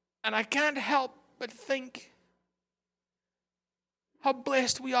 And I can't help but think how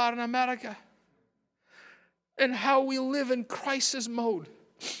blessed we are in America and how we live in crisis mode.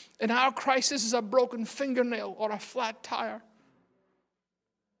 And our crisis is a broken fingernail or a flat tire.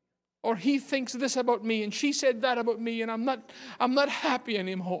 Or he thinks this about me and she said that about me and I'm not happy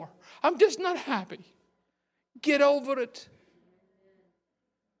anymore. I'm just not happy. Get over it.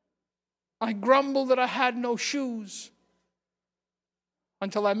 I grumbled that I had no shoes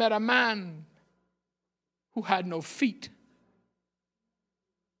until I met a man who had no feet.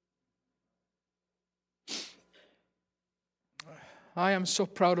 I am so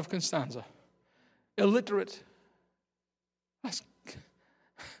proud of Constanza. Illiterate. Has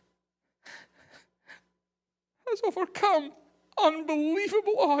overcome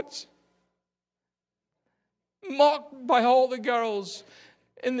unbelievable odds. Mocked by all the girls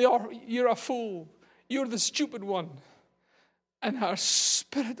you're a fool. You're the stupid one. And her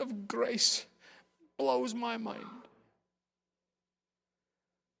spirit of grace blows my mind.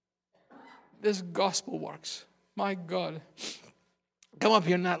 This gospel works. My God. Come up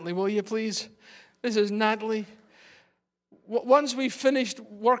here, Natalie, will you please? This is Natalie. Once we finished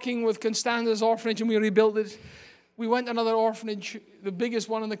working with Constanza's orphanage and we rebuilt it, we went to another orphanage, the biggest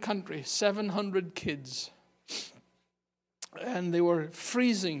one in the country, 700 kids. And they were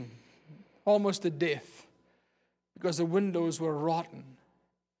freezing almost to death because the windows were rotten.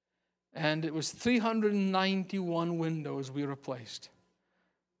 And it was 391 windows we replaced.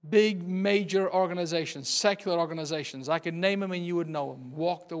 Big, major organizations, secular organizations. I could name them and you would know them.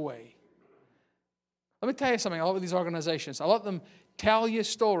 Walked away. Let me tell you something. I love these organizations. I let them tell you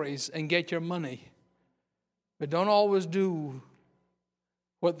stories and get your money. But don't always do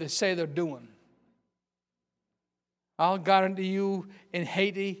what they say they're doing. I'll guarantee you in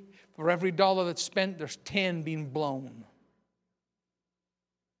Haiti, for every dollar that's spent, there's 10 being blown.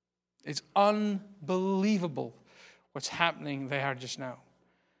 It's unbelievable what's happening there just now.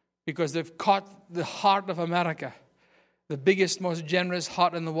 Because they've caught the heart of America, the biggest, most generous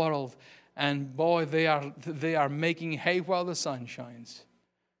heart in the world. And boy, they are making hay while the sun shines.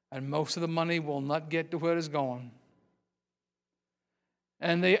 And most of the money will not get to where it's going.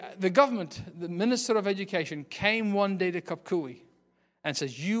 And the government, the Minister of Education, came one day to Kapkui and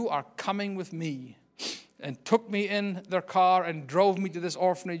says, "You are coming with me." And took me in their car and drove me to this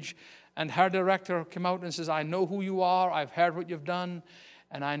orphanage. And her director came out and says, "I know who you are. I've heard what you've done.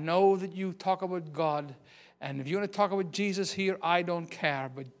 And I know that you talk about God. And if you want to talk about Jesus here, I don't care.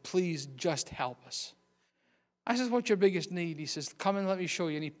 But please just help us." I says, "What's your biggest need?" He says, "Come and let me show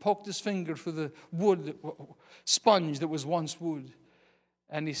you." And he poked his finger through the wood, sponge that was once wood.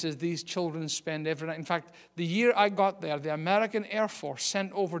 And he says, "These children spend every night." In fact, the year I got there, the American Air Force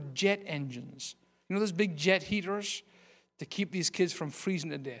sent over jet engines. You know those big jet heaters to keep these kids from freezing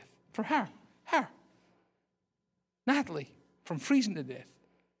to death? For her, Natalie, from freezing to death.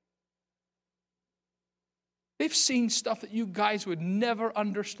 They've seen stuff that you guys would never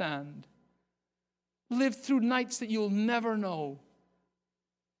understand. Lived through nights that you'll never know.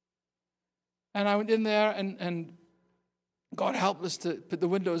 And I went in there, and God helped us to put the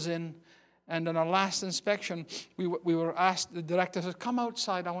windows in. And on our last inspection, we were asked, the director said, come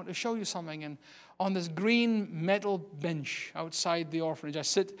outside, I want to show you something. And on this green metal bench outside the orphanage,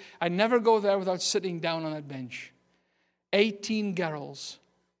 I never go there without sitting down on that bench. 18 girls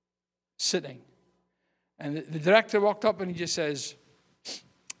sitting. And the director walked up and he just says,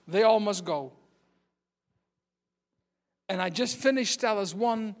 they all must go. And I just finished Stella's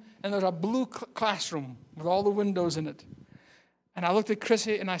one, and there's a blue classroom with all the windows in it. And I looked at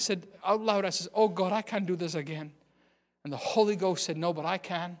Chrissy and I said out loud, I said, oh God, I can't do this again. And the Holy Ghost said, no, but I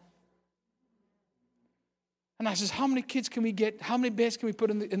can. And I said, how many kids can we get? How many beds can we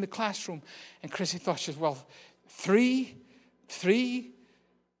put in the classroom? And Chrissy thought, she said, well, three.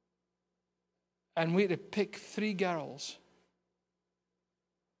 And we had to pick 3 girls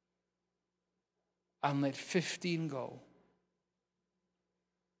and let 15 go.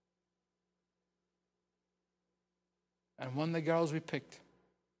 And one of the girls we picked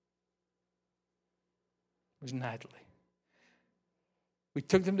was Natalie. We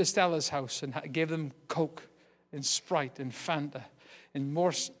took them to Stella's house and gave them Coke and Sprite and Fanta and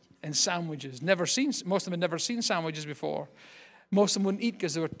sandwiches. Most of them had never seen sandwiches before. Most of them wouldn't eat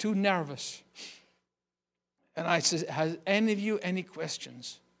because they were too nervous. And I said, has any of you any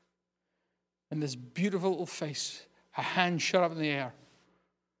questions? And this beautiful little face, her hand shot up in the air.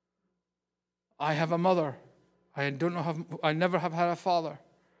 I have a mother. I never have had a father.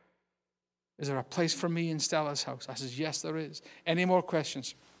 Is there a place for me in Stella's house? I said, yes, there is. Any more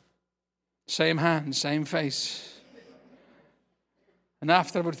questions? Same hand, same face. And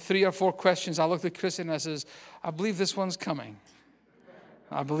after about 3 or 4 questions, I looked at Chrissy and I says, I believe this one's coming.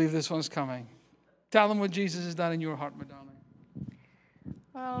 I believe this one's coming. Tell them what Jesus has done in your heart, my darling.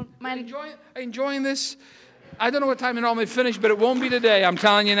 Well, enjoying this? I don't know what time it normally finish, but it won't be today. I'm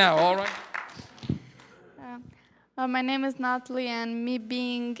telling you now, all right? My name is Natalie, and me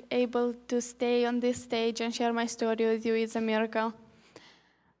being able to stay on this stage and share my story with you is a miracle.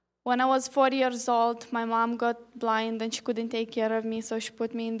 When I was 4 years old, my mom got blind and she couldn't take care of me, so she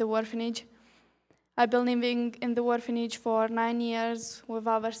put me in the orphanage. I've been living in the orphanage for 9 years with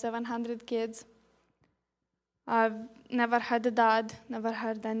over 700 kids. I've never had a dad, never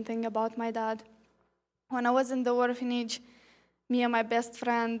heard anything about my dad. When I was in the orphanage, me and my best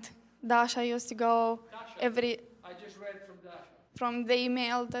friend, Dasha, used to go I just read from Dasha. From the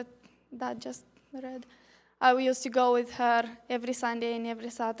email that just read. I used to go with her every Sunday and every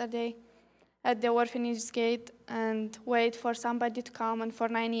Saturday at the orphanage gate and wait for somebody to come, and for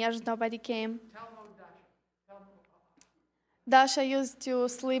 9 years nobody came. Tell them about Dasha. Dasha used to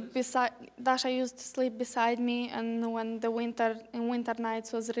sleep beside me, and when winter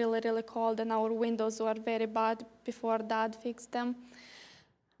nights was really, really cold and our windows were very bad before Dad fixed them,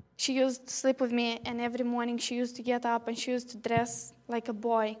 she used to sleep with me, and every morning she used to get up and she used to dress like a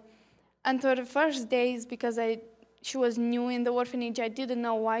boy. And for the first days, because she was new in the orphanage, I didn't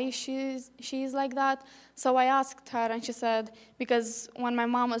know why she is like that. So I asked her, and she said, because when my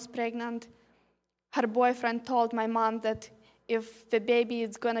mom was pregnant, her boyfriend told my mom that if the baby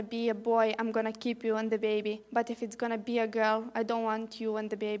is going to be a boy, I'm going to keep you and the baby. But if it's going to be a girl, I don't want you and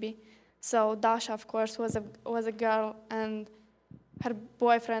the baby. So Dasha, of course, was a girl, and her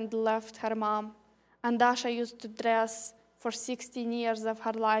boyfriend left her mom. And Dasha used to dress for 16 years of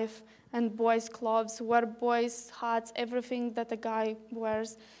her life and boys' clothes, wear boys' hats, everything that a guy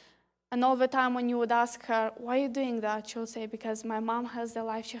wears. And all the time when you would ask her, why are you doing that? She'll say, because my mom has the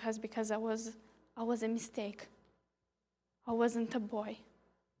life she has because I was a mistake. I wasn't a boy.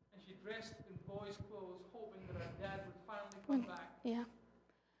 And she dressed in boys' clothes, hoping that her dad would finally come back. Yeah.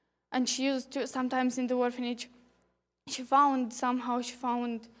 And she used to, sometimes in the orphanage, she found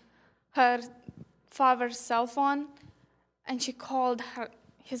her father's cell phone, and she called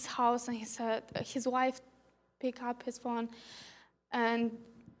his house, and he said, his wife picked up his phone, and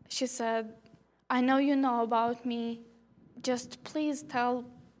she said, I know you know about me, just please tell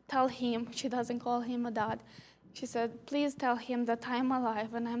him, she doesn't call him a dad, she said, please tell him that I'm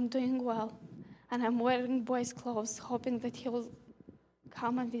alive and I'm doing well, and I'm wearing boys' clothes, hoping that he will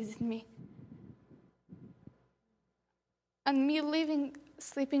come and visit me. And me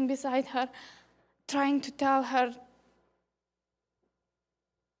sleeping beside her, trying to tell her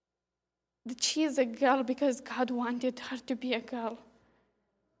that she is a girl because God wanted her to be a girl.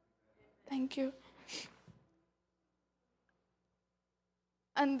 Thank you.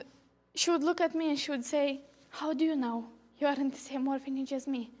 And she would look at me and she would say, how do you know? You are in the same orphanage as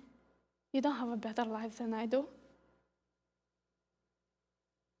me. You don't have a better life than I do.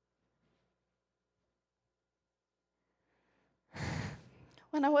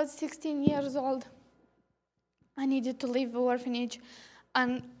 When I was 16 years old, I needed to leave the orphanage.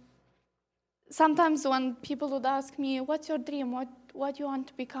 And sometimes when people would ask me, what's your dream? What you want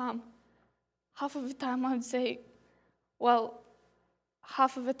to become? Half of the time I would say, well,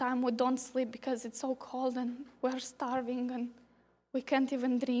 half of the time we don't sleep because it's so cold and we're starving and we can't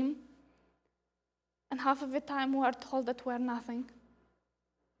even dream. And half of the time we are told that we're nothing.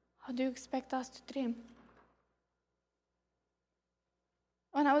 How do you expect us to dream?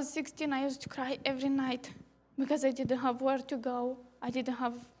 When I was 16, I used to cry every night because I didn't have where to go. I didn't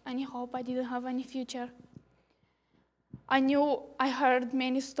have any hope. I didn't have any future. I heard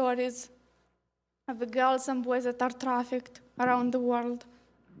many stories of the girls and boys that are trafficked around the world.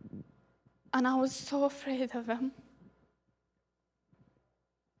 And I was so afraid of them.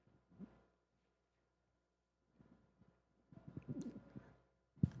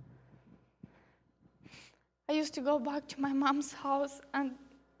 I used to go back to my mom's house and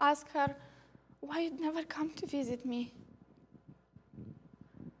ask her why you'd never come to visit me.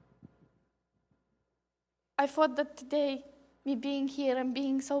 I thought that today, me being here and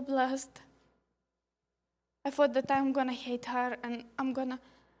being so blessed, I thought that I'm gonna hate her and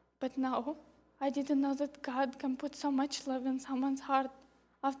but no, I didn't know that God can put so much love in someone's heart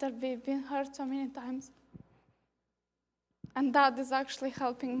after they've been hurt so many times. And that is actually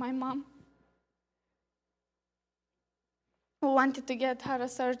helping my mom, who wanted to get her a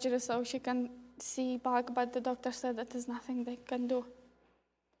surgery so she can see back, but the doctor said that there's nothing they can do.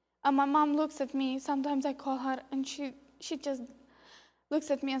 And my mom looks at me, sometimes I call her, and she just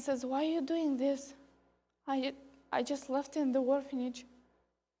looks at me and says, why are you doing this? I just left in the orphanage.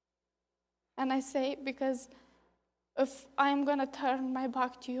 And I say, because if I'm going to turn my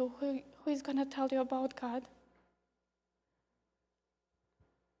back to you, who is going to tell you about God?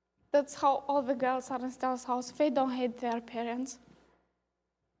 That's how all the girls are in Stella's house. They don't hate their parents.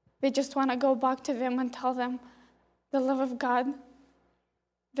 They just want to go back to them and tell them the love of God.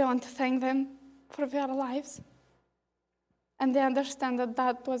 They want to thank them for their lives. And they understand that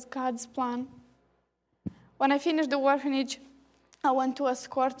that was God's plan. When I finished the orphanage, I went to a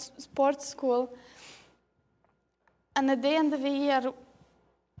sports school. And at the end of the year,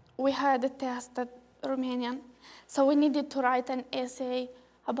 we had a test at Romanian. So we needed to write an essay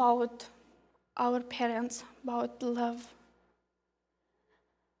about our parents, about love.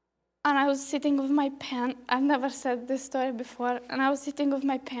 And I was sitting with my pen. I've never said this story before. And I was sitting with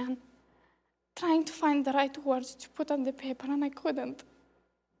my pen, trying to find the right words to put on the paper, and I couldn't.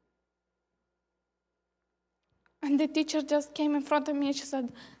 And the teacher just came in front of me and she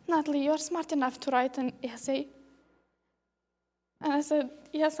said, Natalie, you're smart enough to write an essay. And I said,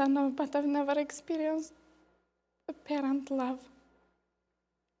 yes, I know, but I've never experienced a parent love.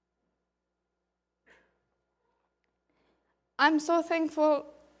 I'm so thankful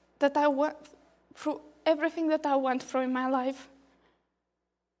that I went through everything that I went through in my life.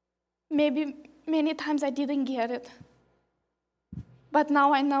 Maybe many times I didn't get it. But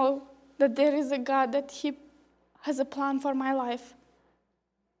now I know that there is a God, that He has a plan for my life.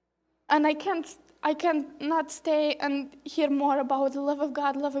 And I can't not stay and hear more about the love of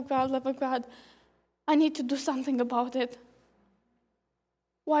God, love of God, love of God. I need to do something about it.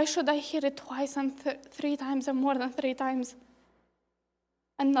 Why should I hear it twice and 3 times and more than 3 times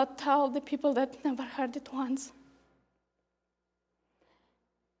and not tell the people that never heard it once?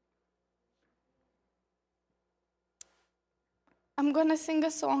 I'm going to sing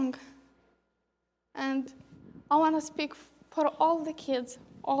a song, and I want to speak for all the kids,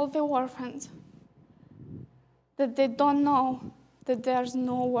 all the orphans, that they don't know that there's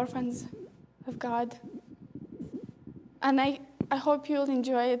no orphans of God. And I hope you'll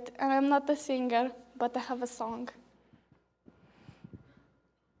enjoy it. And I'm not a singer, but I have a song.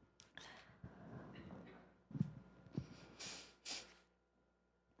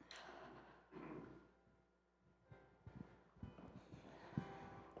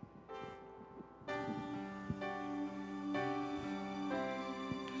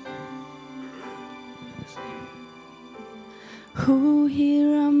 Who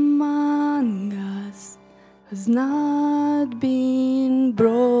here among us has not been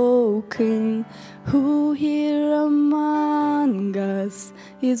broken? Who here among us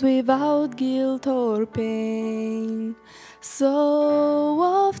is without guilt or pain? So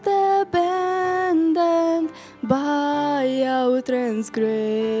oft abandoned by our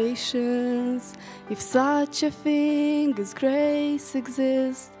transgressions. If such a thing as grace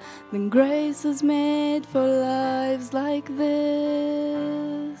exists, then grace was made for lives like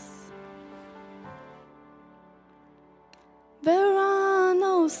this. There are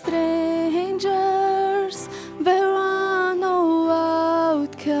no strangers, there are no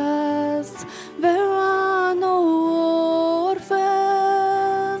outcasts, there are no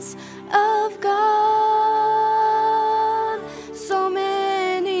orphans of God. So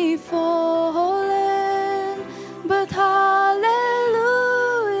many fallen, but hallelujah,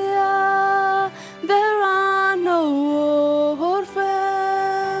 there are no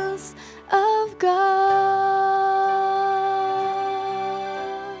orphans of God.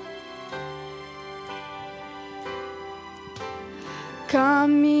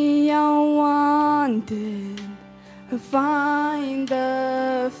 Come ye unwanted, find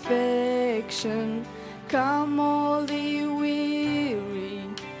affection. Come all ye weary,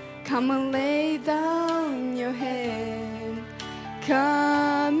 come and lay down your head.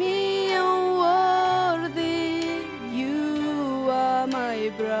 Come ye unworthy, you are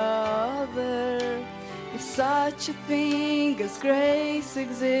my brother. If such a thing as grace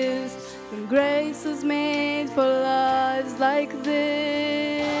exists, then grace was made for lives like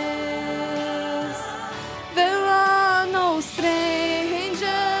this. There are no strangers,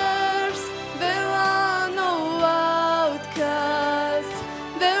 there are no outcasts,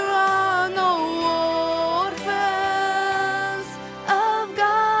 there are no orphans of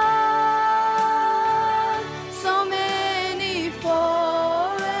God. So many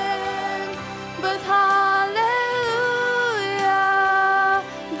fallen, but hallelujah,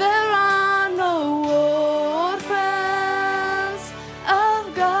 there are no orphans of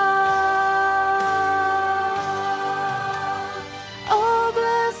God. Oh,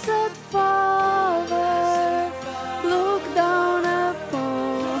 blessed Father, look down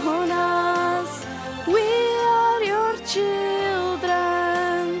upon us. We are your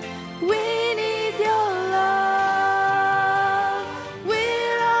children. We need your love. We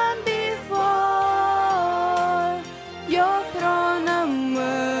run before your throne of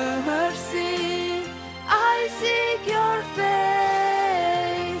mercy. I seek your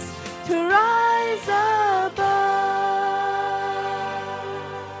face to rise above.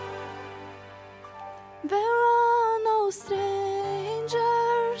 There are no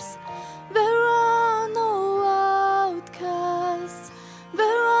strangers, there are no outcasts,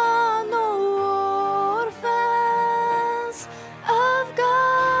 there are no orphans of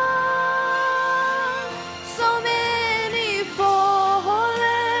God. So many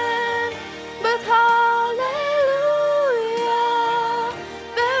fallen, but hallelujah,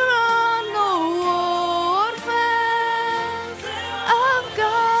 there are no orphans of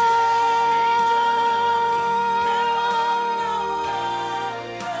God.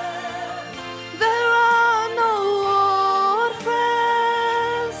 There are no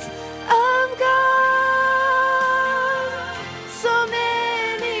orphans of God. So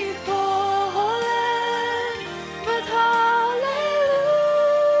many fallen, but hallelujah.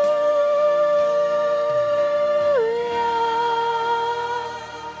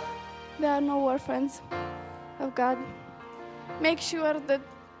 There are no orphans of God. Make sure that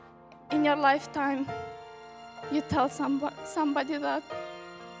in your lifetime you tell somebody that,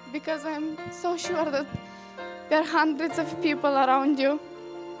 because I'm so sure that there are hundreds of people around you,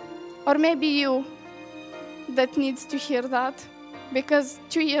 or maybe you, that needs to hear that, because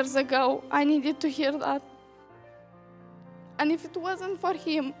 2 years ago I needed to hear that. And if it wasn't for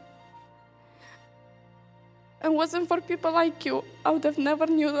him, and wasn't for people like you, I would have never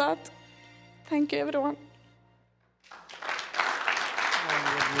knew that. Thank you, everyone.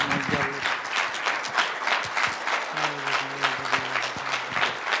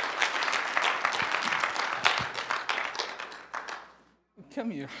 Come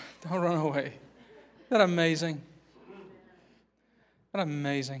here. Don't run away. Isn't that amazing? Isn't that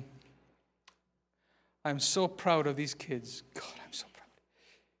amazing? I'm so proud of these kids. God, I'm so proud.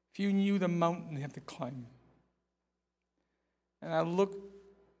 If you knew the mountain they have to climb. And I look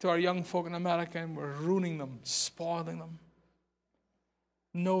to our young folk in America and we're ruining them, spoiling them.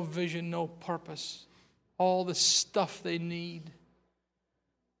 No vision, no purpose. All the stuff they need.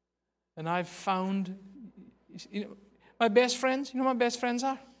 And I've found, my best friends, you know what my best friends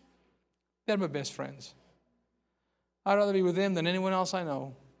are? They're my best friends. I'd rather be with them than anyone else I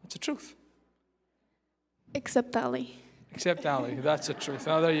know. It's the truth. Except Ali. Except Ali. That's the truth.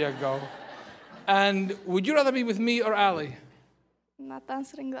 Oh, there you go. And would you rather be with me or Ali? Not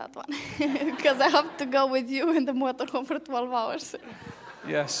answering that one. Because I have to go with you in the motorhome for 12 hours.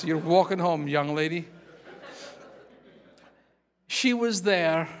 Yes, you're walking home, young lady. She was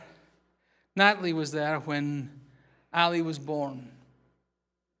there, Natalie was there when Ali was born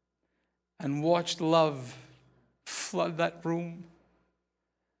and watched love flood that room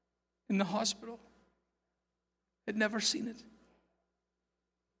in the hospital. Had never seen it.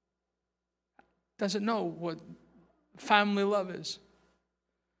 doesn't know what family love is.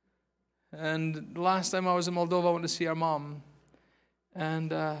 And the last time I was in Moldova, I went to see our mom.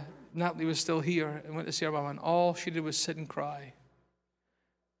 And Natalie was still here and went to see our mom. And all she did was sit and cry.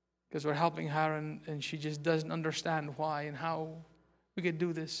 Because we're helping her and she just doesn't understand why and how we could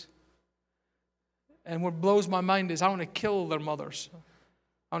do this. And what blows my mind is I want to kill their mothers.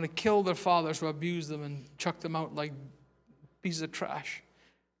 I want to kill their fathers who abuse them and chuck them out like pieces of trash.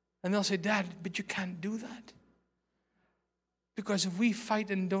 And they'll say, Dad, but you can't do that. Because if we fight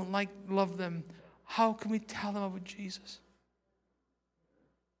and don't love them, how can we tell them about Jesus?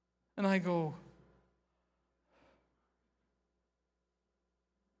 And I go,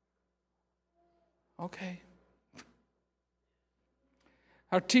 okay.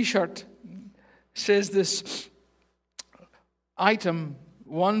 Our t-shirt says this item,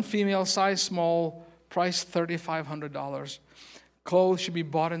 one female size small, price $3,500. Clothes should be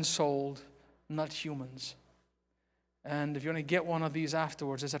bought and sold, not humans. And if you want to get one of these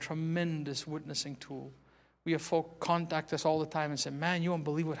afterwards, it's a tremendous witnessing tool. We have folk contact us all the time and say, man, you won't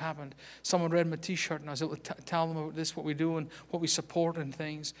believe what happened. Someone read my t-shirt and I was able to tell them about this, what we do and what we support and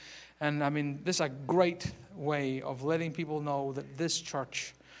things. And I mean, this is a great way of letting people know that this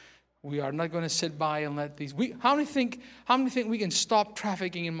church, we are not going to sit by and let these. How many think we can stop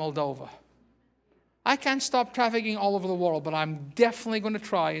trafficking in Moldova? I can't stop trafficking all over the world, but I'm definitely going to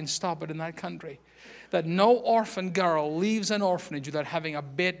try and stop it in that country. That no orphan girl leaves an orphanage without having a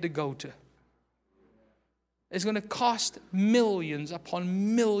bed to go to. It's going to cost millions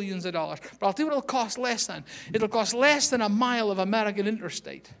upon millions of dollars. But I'll tell you what it'll cost less than. It'll cost less than a mile of American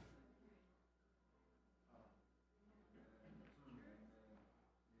interstate.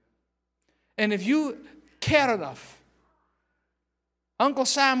 And if you care enough, Uncle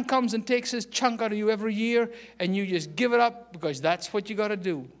Sam comes and takes his chunk out of you every year, and you just give it up because that's what you got to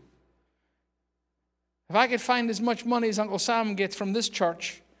do. If I could find as much money as Uncle Sam gets from this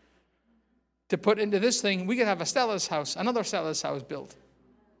church to put into this thing, we could have another Stella's house built.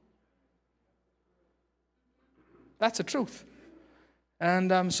 That's the truth.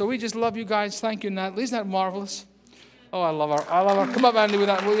 And so we just love you guys. Thank you, Natalie. Isn't that marvelous? Oh, I love her. Come up, Andy, with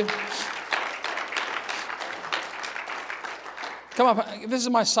that, will you? Come up. This is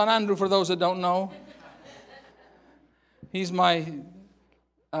my son, Andrew, for those that don't know. He's my...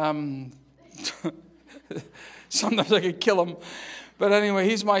 sometimes I could kill him. But anyway,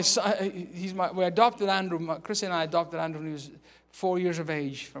 he's my son. We adopted Andrew. Chrissy and I adopted Andrew when he was 4 years of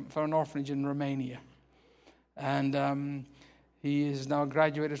age from an orphanage in Romania. And he is now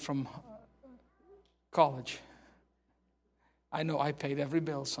graduated from college. I know I paid every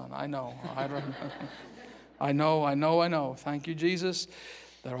bill, son. I know. I know. Thank you, Jesus.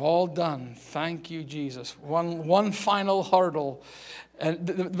 They're all done. Thank you, Jesus. One final hurdle.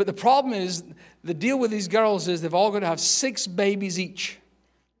 But the problem is, the deal with these girls is they've all got to have 6 babies each.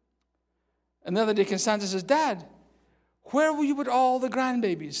 And the other day, Constanza says, Dad, where will you put all the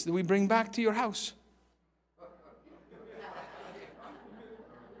grandbabies that we bring back to your house?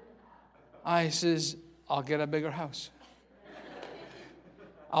 I says, I'll get a bigger house.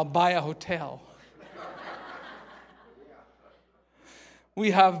 I'll buy a hotel.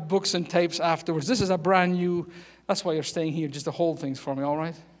 We have books and tapes afterwards. This is a brand new, that's why you're staying here, just to hold things for me, all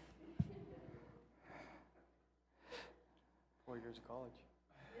right? 4 years of college.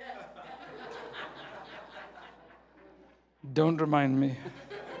 Don't remind me.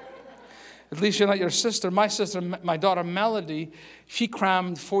 At least you're not your sister. My sister, my daughter Melody, she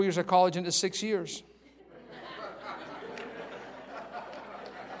crammed 4 years of college into 6 years.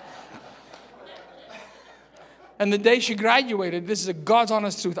 And the day she graduated, this is a God's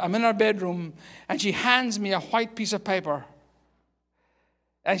honest truth, I'm in her bedroom, and she hands me a white piece of paper.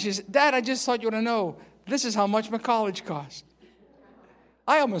 And she says, Dad, I just thought you ought to know, this is how much my college cost.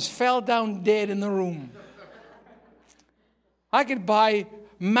 I almost fell down dead in the room. I could buy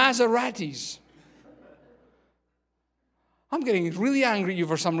Maseratis. I'm getting really angry at you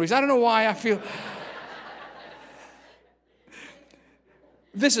for some reason. I don't know why I feel...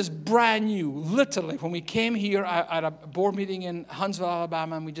 This is brand new. Literally, when we came here at a board meeting in Huntsville,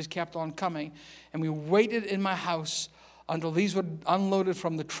 Alabama, and we just kept on coming, and we waited in my house until these were unloaded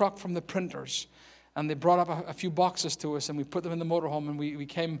from the truck from the printers. And they brought up a few boxes to us, and we put them in the motorhome, and we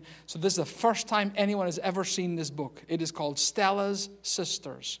came. So this is the first time anyone has ever seen this book. It is called Stella's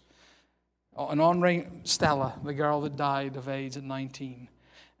Sisters, and honoring Stella, the girl that died of AIDS at 19.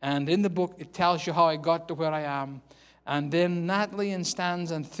 And in the book, it tells you how I got to where I am. And then Natalie and Stans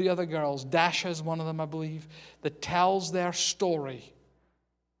and 3 other girls, Dasha's one of them, I believe, that tells their story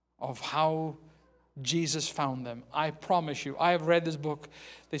of how Jesus found them. I promise you. I have read this book.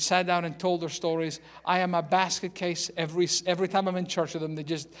 They sat down and told their stories. I am a basket case every time I'm in church with them.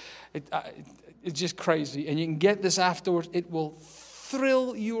 It's just crazy. And you can get this afterwards. It will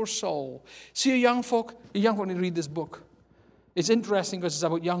thrill your soul. See, you young folk need to read this book. It's interesting because it's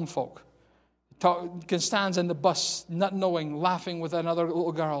about young folk. Stands in the bus, not knowing, laughing with another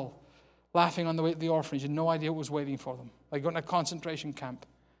little girl, laughing on the way to the orphanage, and no idea what was waiting for them. Like going to a concentration camp.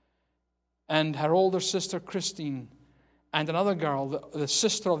 And her older sister, Christine, and another girl, the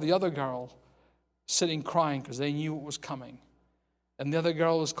sister of the other girl, sitting crying because they knew it was coming. And the other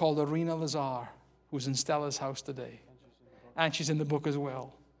girl was called Irina Lazar, who's in Stella's house today. And she's in the book as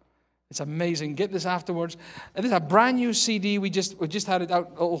well. It's amazing. Get this afterwards. And this is a brand new CD. We just had it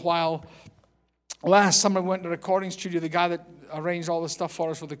out a little while. Last summer we went to the recording studio. The guy that arranged all the stuff for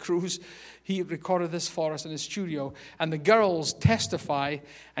us for the cruise, he recorded this for us in his studio. And the girls testify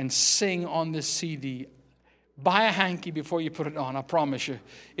and sing on this CD. Buy a hanky before you put it on, I promise you.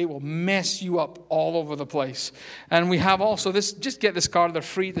 It will mess you up all over the place. And we have also this, just get this card, they're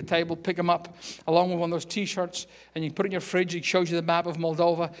free at the table, pick them up along with one of those t-shirts, and you can put it in your fridge. It shows you the map of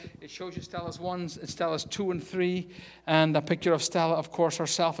Moldova. It shows you Stella's 1, Stella's 2 and 3, and a picture of Stella, of course,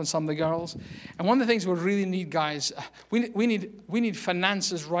 herself and some of the girls. And one of the things we really need, guys, we need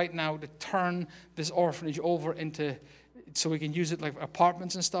finances right now to turn this orphanage over into, so we can use it like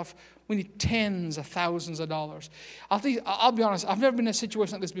apartments and stuff. We need tens of thousands of dollars. I'll be honest, I've never been in a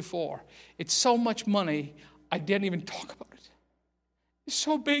situation like this before. It's so much money, I didn't even talk about it. It's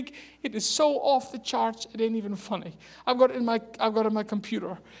so big, it is so off the charts, it ain't even funny. I've got it in my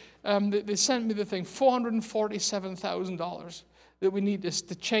computer. They sent me the thing, $447,000 that we need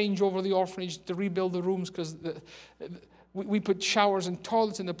to change over the orphanage, to rebuild the rooms, because we put showers and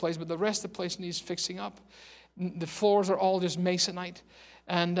toilets in the place, but the rest of the place needs fixing up. The floors are all just masonite.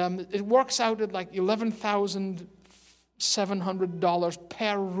 And it works out at like $11,700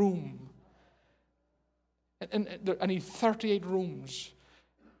 per room. And I need 38 rooms.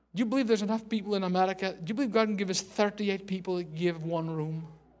 Do you believe there's enough people in America? Do you believe God can give us 38 people that give one room?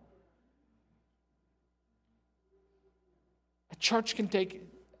 A church can take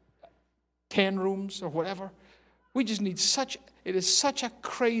 10 rooms or whatever. We just need it is such a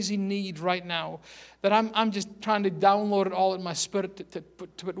crazy need right now that I'm just trying to download it all in my spirit to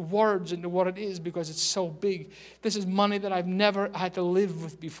put words into what it is, because it's so big. This is money that I've never had to live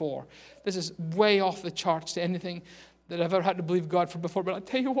with before. This is way off the charts to anything that I've ever had to believe God for before. But I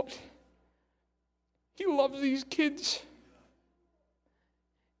tell you what, He loves these kids.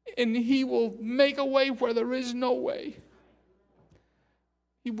 And He will make a way where there is no way.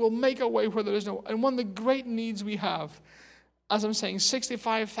 He will make a way where there is no. And one of the great needs we have, as I'm saying,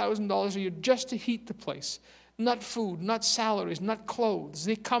 $65,000 a year just to heat the place. Not food, not salaries, not clothes.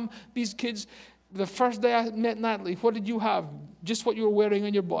 These kids, the first day I met Natalie, what did you have? Just what you were wearing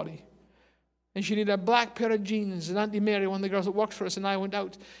on your body. And she needed a black pair of jeans. And Auntie Mary, one of the girls that worked for us, and I went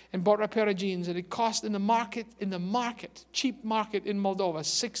out and bought her a pair of jeans. And it cost in the market, cheap market in Moldova,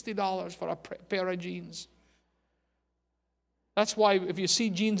 $60 for a pair of jeans. That's why if you see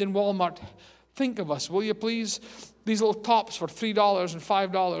jeans in Walmart, think of us, will you please? These little tops for $3 and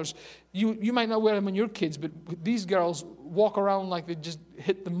 $5. You might not wear them on your kids, but these girls walk around like they just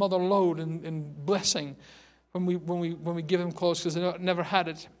hit the mother lode in blessing when we give them clothes, because they never had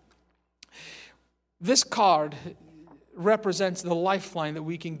it. This card represents the lifeline that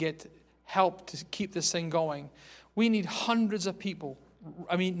we can get help to keep this thing going. We need hundreds of people,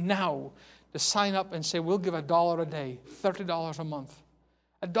 now, to sign up and say, we'll give $1 a day, $30 a month.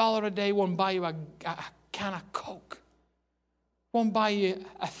 $1 a day won't buy you a can of Coke. Won't buy you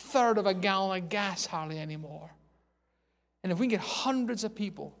a third of a gallon of gas hardly anymore. And if we get hundreds of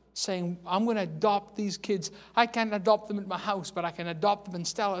people saying, I'm going to adopt these kids. I can't adopt them at my house, but I can adopt them in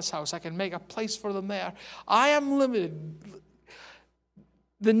Stella's house. I can make a place for them there. I am limited.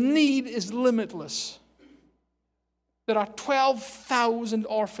 The need is limitless. There are 12,000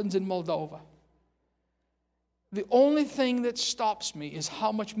 orphans in Moldova. The only thing that stops me is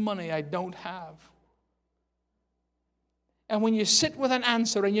how much money I don't have. And when you sit with an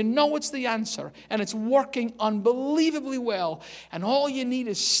answer and you know it's the answer and it's working unbelievably well, and all you need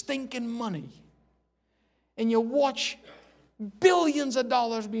is stinking money, and you watch billions of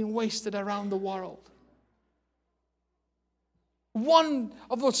dollars being wasted around the world. One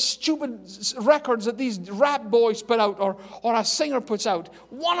of those stupid records that these rap boys put out, or a singer puts out,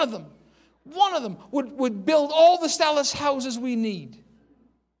 one of them would build all the Stella's houses we need.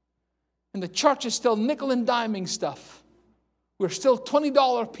 And the church is still nickel and diming stuff. We're still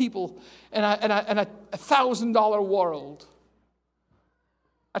 $20 people in a $1,000 world.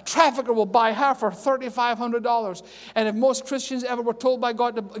 A trafficker will buy her for $3,500. And if most Christians ever were told by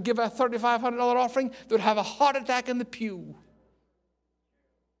God to give a $3,500 offering, they would have a heart attack in the pew.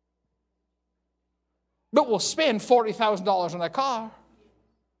 But we'll spend $40,000 on a car.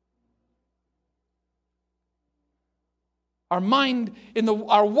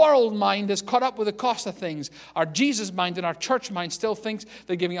 Our world mind is caught up with the cost of things. Our Jesus mind and our church mind still thinks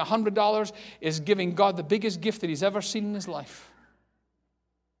that giving $100 is giving God the biggest gift that he's ever seen in his life.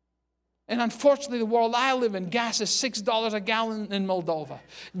 And unfortunately, the world I live in, gas is $6 a gallon in Moldova.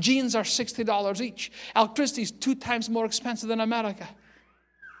 Jeans are $60 each. Electricity is 2 times more expensive than America.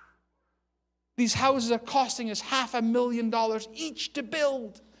 These houses are costing us $500,000 each to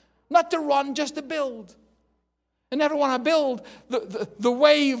build. Not to run, just to build. And every one I build, the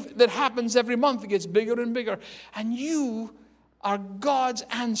wave that happens every month, it gets bigger and bigger. And you are God's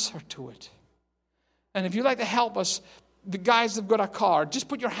answer to it. And if you'd like to help us, the guys have got a card. Just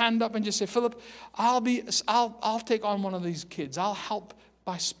put your hand up and just say, Philip, I'll take on one of these kids. I'll help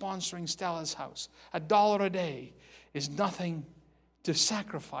by sponsoring Stella's house. $1 a day is nothing to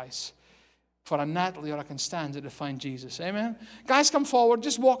sacrifice for a Natalie or a Constanza to find Jesus. Amen? Guys, come forward.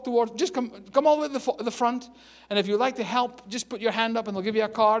 Just walk towards. Just come all the way to the front. And if you'd like to help, just put your hand up and they'll give you a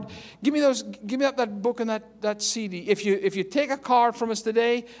card. Give me up that book and that CD. If you take a card from us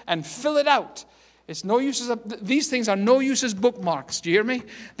today and fill it out, it's no use these things are no use as bookmarks. Do you hear me?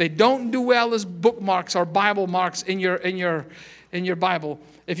 They don't do well as bookmarks or Bible marks in your Bible.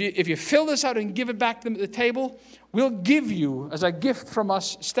 If you fill this out and give it back to them at the table, we'll give you as a gift from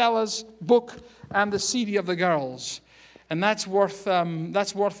us Stella's book and the CD of the girls, and that's worth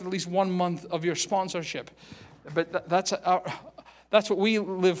at least 1 month of your sponsorship. But that's what we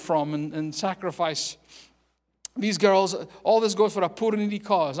live from and sacrifice. These girls, all this goes for a poor and needy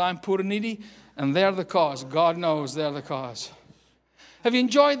cause. I'm poor and needy. And they're the cause. God knows they're the cause. Have you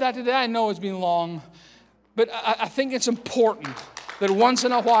enjoyed that today? I know it's been long. But I think it's important that once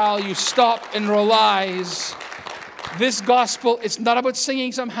in a while you stop and realize this gospel, it's not about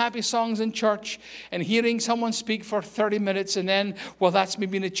singing some happy songs in church and hearing someone speak for 30 minutes and then, well, that's me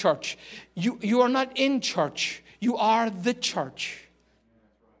being in church. You are not in church. You are the church.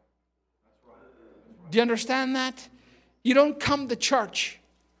 Do you understand that? You don't come to church.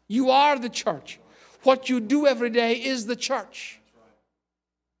 You are the church. What you do every day is the church.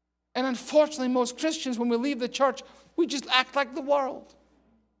 And unfortunately, most Christians, when we leave the church, we just act like the world.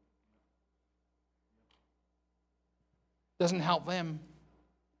 Doesn't help them.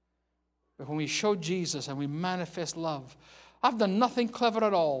 But when we show Jesus and we manifest love, I've done nothing clever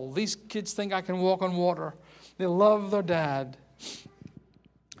at all. These kids think I can walk on water. They love their dad.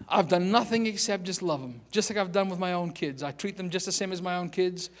 I've done nothing except just love them, just like I've done with my own kids. I treat them just the same as my own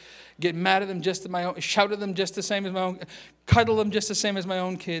kids, get mad at them just as my own, shout at them just the same as my own, cuddle them just the same as my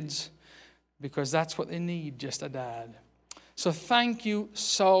own kids, because that's what they need, just a dad. So thank you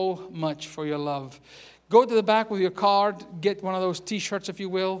so much for your love. Go to the back with your card, get one of those T-shirts if you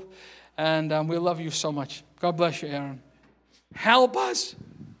will, and we love you so much. God bless you, Aaron. Help us.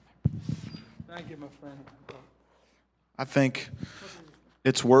 Thank you, my friend. I think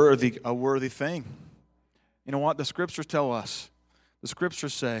it's a worthy thing. You know what? The scriptures tell us. The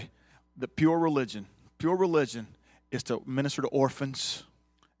scriptures say that pure religion is to minister to orphans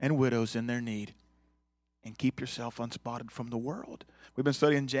and widows in their need and keep yourself unspotted from the world. We've been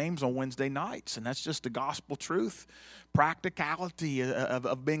studying James on Wednesday nights, and that's just the gospel truth. Practicality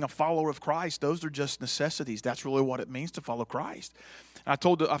of being a follower of Christ, those are just necessities. That's really what it means to follow Christ. I've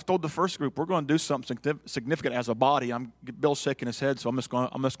told the first group we're going to do something significant as a body. Bill's shaking his head, so I'm just going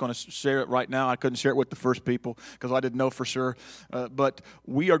to share it right now. I couldn't share it with the first people because I didn't know for sure. But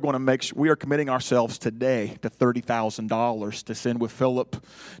we are going to we are committing ourselves today to $30,000 to send with Philip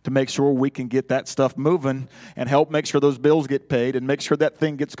to make sure we can get that stuff moving and help make sure those bills get paid and make sure that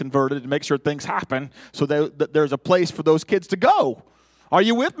thing gets converted and make sure things happen so that there's a place for those kids to go. Are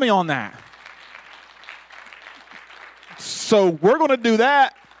you with me on that? So we're going to do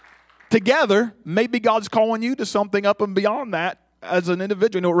that together. Maybe God's calling you to something up and beyond that as an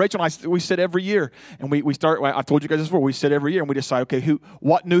individual. You know, Rachel and I, we sit every year, and we start. I've told you guys this before. We sit every year and we decide, okay,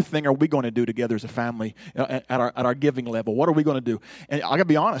 what new thing are we going to do together as a family at our giving level? What are we going to do? And I got to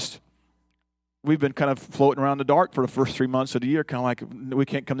be honest. We've been kind of floating around in the dark for the first 3 months of the year, kind of like we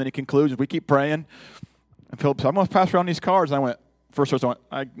can't come to any conclusions. We keep praying. And Philip said, I'm going to pass around these cards. And I went,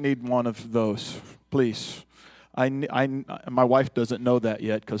 I need one of those, please. My wife doesn't know that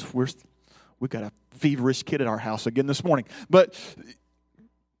yet because we got a feverish kid at our house again this morning. But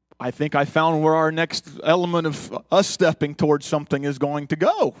I think I found where our next element of us stepping towards something is going to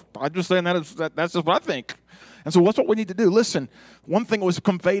go. I'm just saying that's just what I think. And so that's what we need to do. Listen, one thing was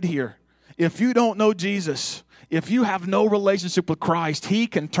conveyed here. If you don't know Jesus, if you have no relationship with Christ, He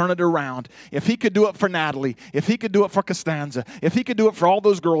can turn it around. If He could do it for Natalie, if He could do it for Costanza, if He could do it for all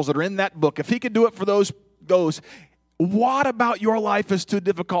those girls that are in that book, if He could do it for those, what about your life is too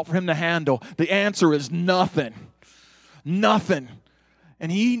difficult for Him to handle? The answer is nothing. Nothing.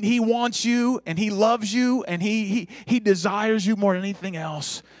 And He wants you, and He loves you, and He desires you more than anything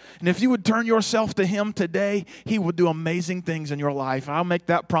else. And if you would turn yourself to Him today, He will do amazing things in your life. I'll make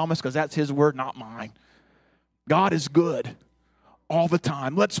that promise because that's His word, not mine. God is good all the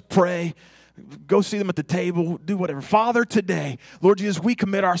time. Let's pray. Go see them at the table. Do whatever. Father, today, Lord Jesus, we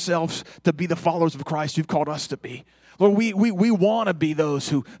commit ourselves to be the followers of Christ You've called us to be. Lord, we want to be those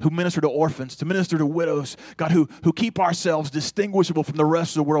who minister to orphans, to minister to widows, God, who keep ourselves distinguishable from the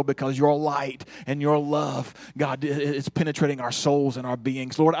rest of the world because Your light and Your love, God, is penetrating our souls and our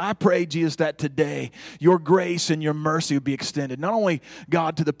beings. Lord, I pray, Jesus, that today Your grace and Your mercy would be extended, not only,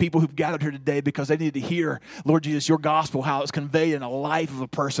 God, to the people who've gathered here today because they need to hear, Lord Jesus, Your gospel, how it's conveyed in a life of a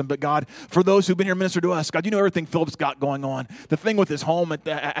person, but God, for those who've been here ministered to us, God, You know everything Philip's got going on, the thing with his home at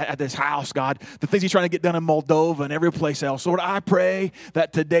this house, God, the things he's trying to get done in Moldova and every place else. Lord, I pray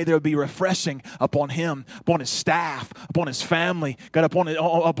that today there will be refreshing upon him, upon his staff, upon his family, God,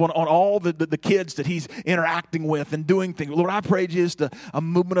 upon all the kids that he's interacting with and doing things. Lord, I pray just a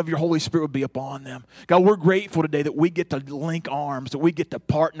movement of Your Holy Spirit would be upon them. God, we're grateful today that we get to link arms, that we get to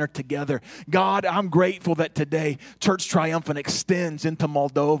partner together. God, I'm grateful that today Church Triumphant extends into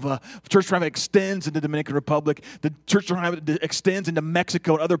Moldova. Church Triumphant extends into the Dominican Republic. The Church Triumphant extends into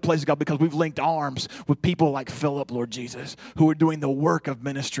Mexico and other places, God, because we've linked arms with people like Philip, Lord Jesus, who are doing the work of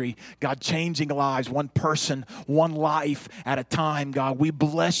ministry, God, changing lives, one person, one life at a time, God. We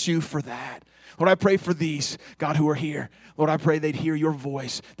bless You for that. Lord, I pray for these, God, who are here. Lord, I pray they'd hear Your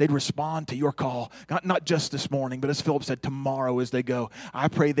voice. They'd respond to Your call. God, not just this morning, but as Philip said, tomorrow as they go. I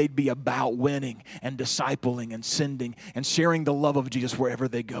pray they'd be about winning and discipling and sending and sharing the love of Jesus wherever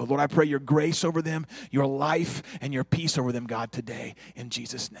they go. Lord, I pray Your grace over them, Your life, and Your peace over them, God, today. In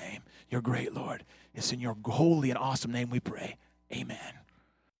Jesus' name. You're great, Lord. It's in Your holy and awesome name we pray. Amen.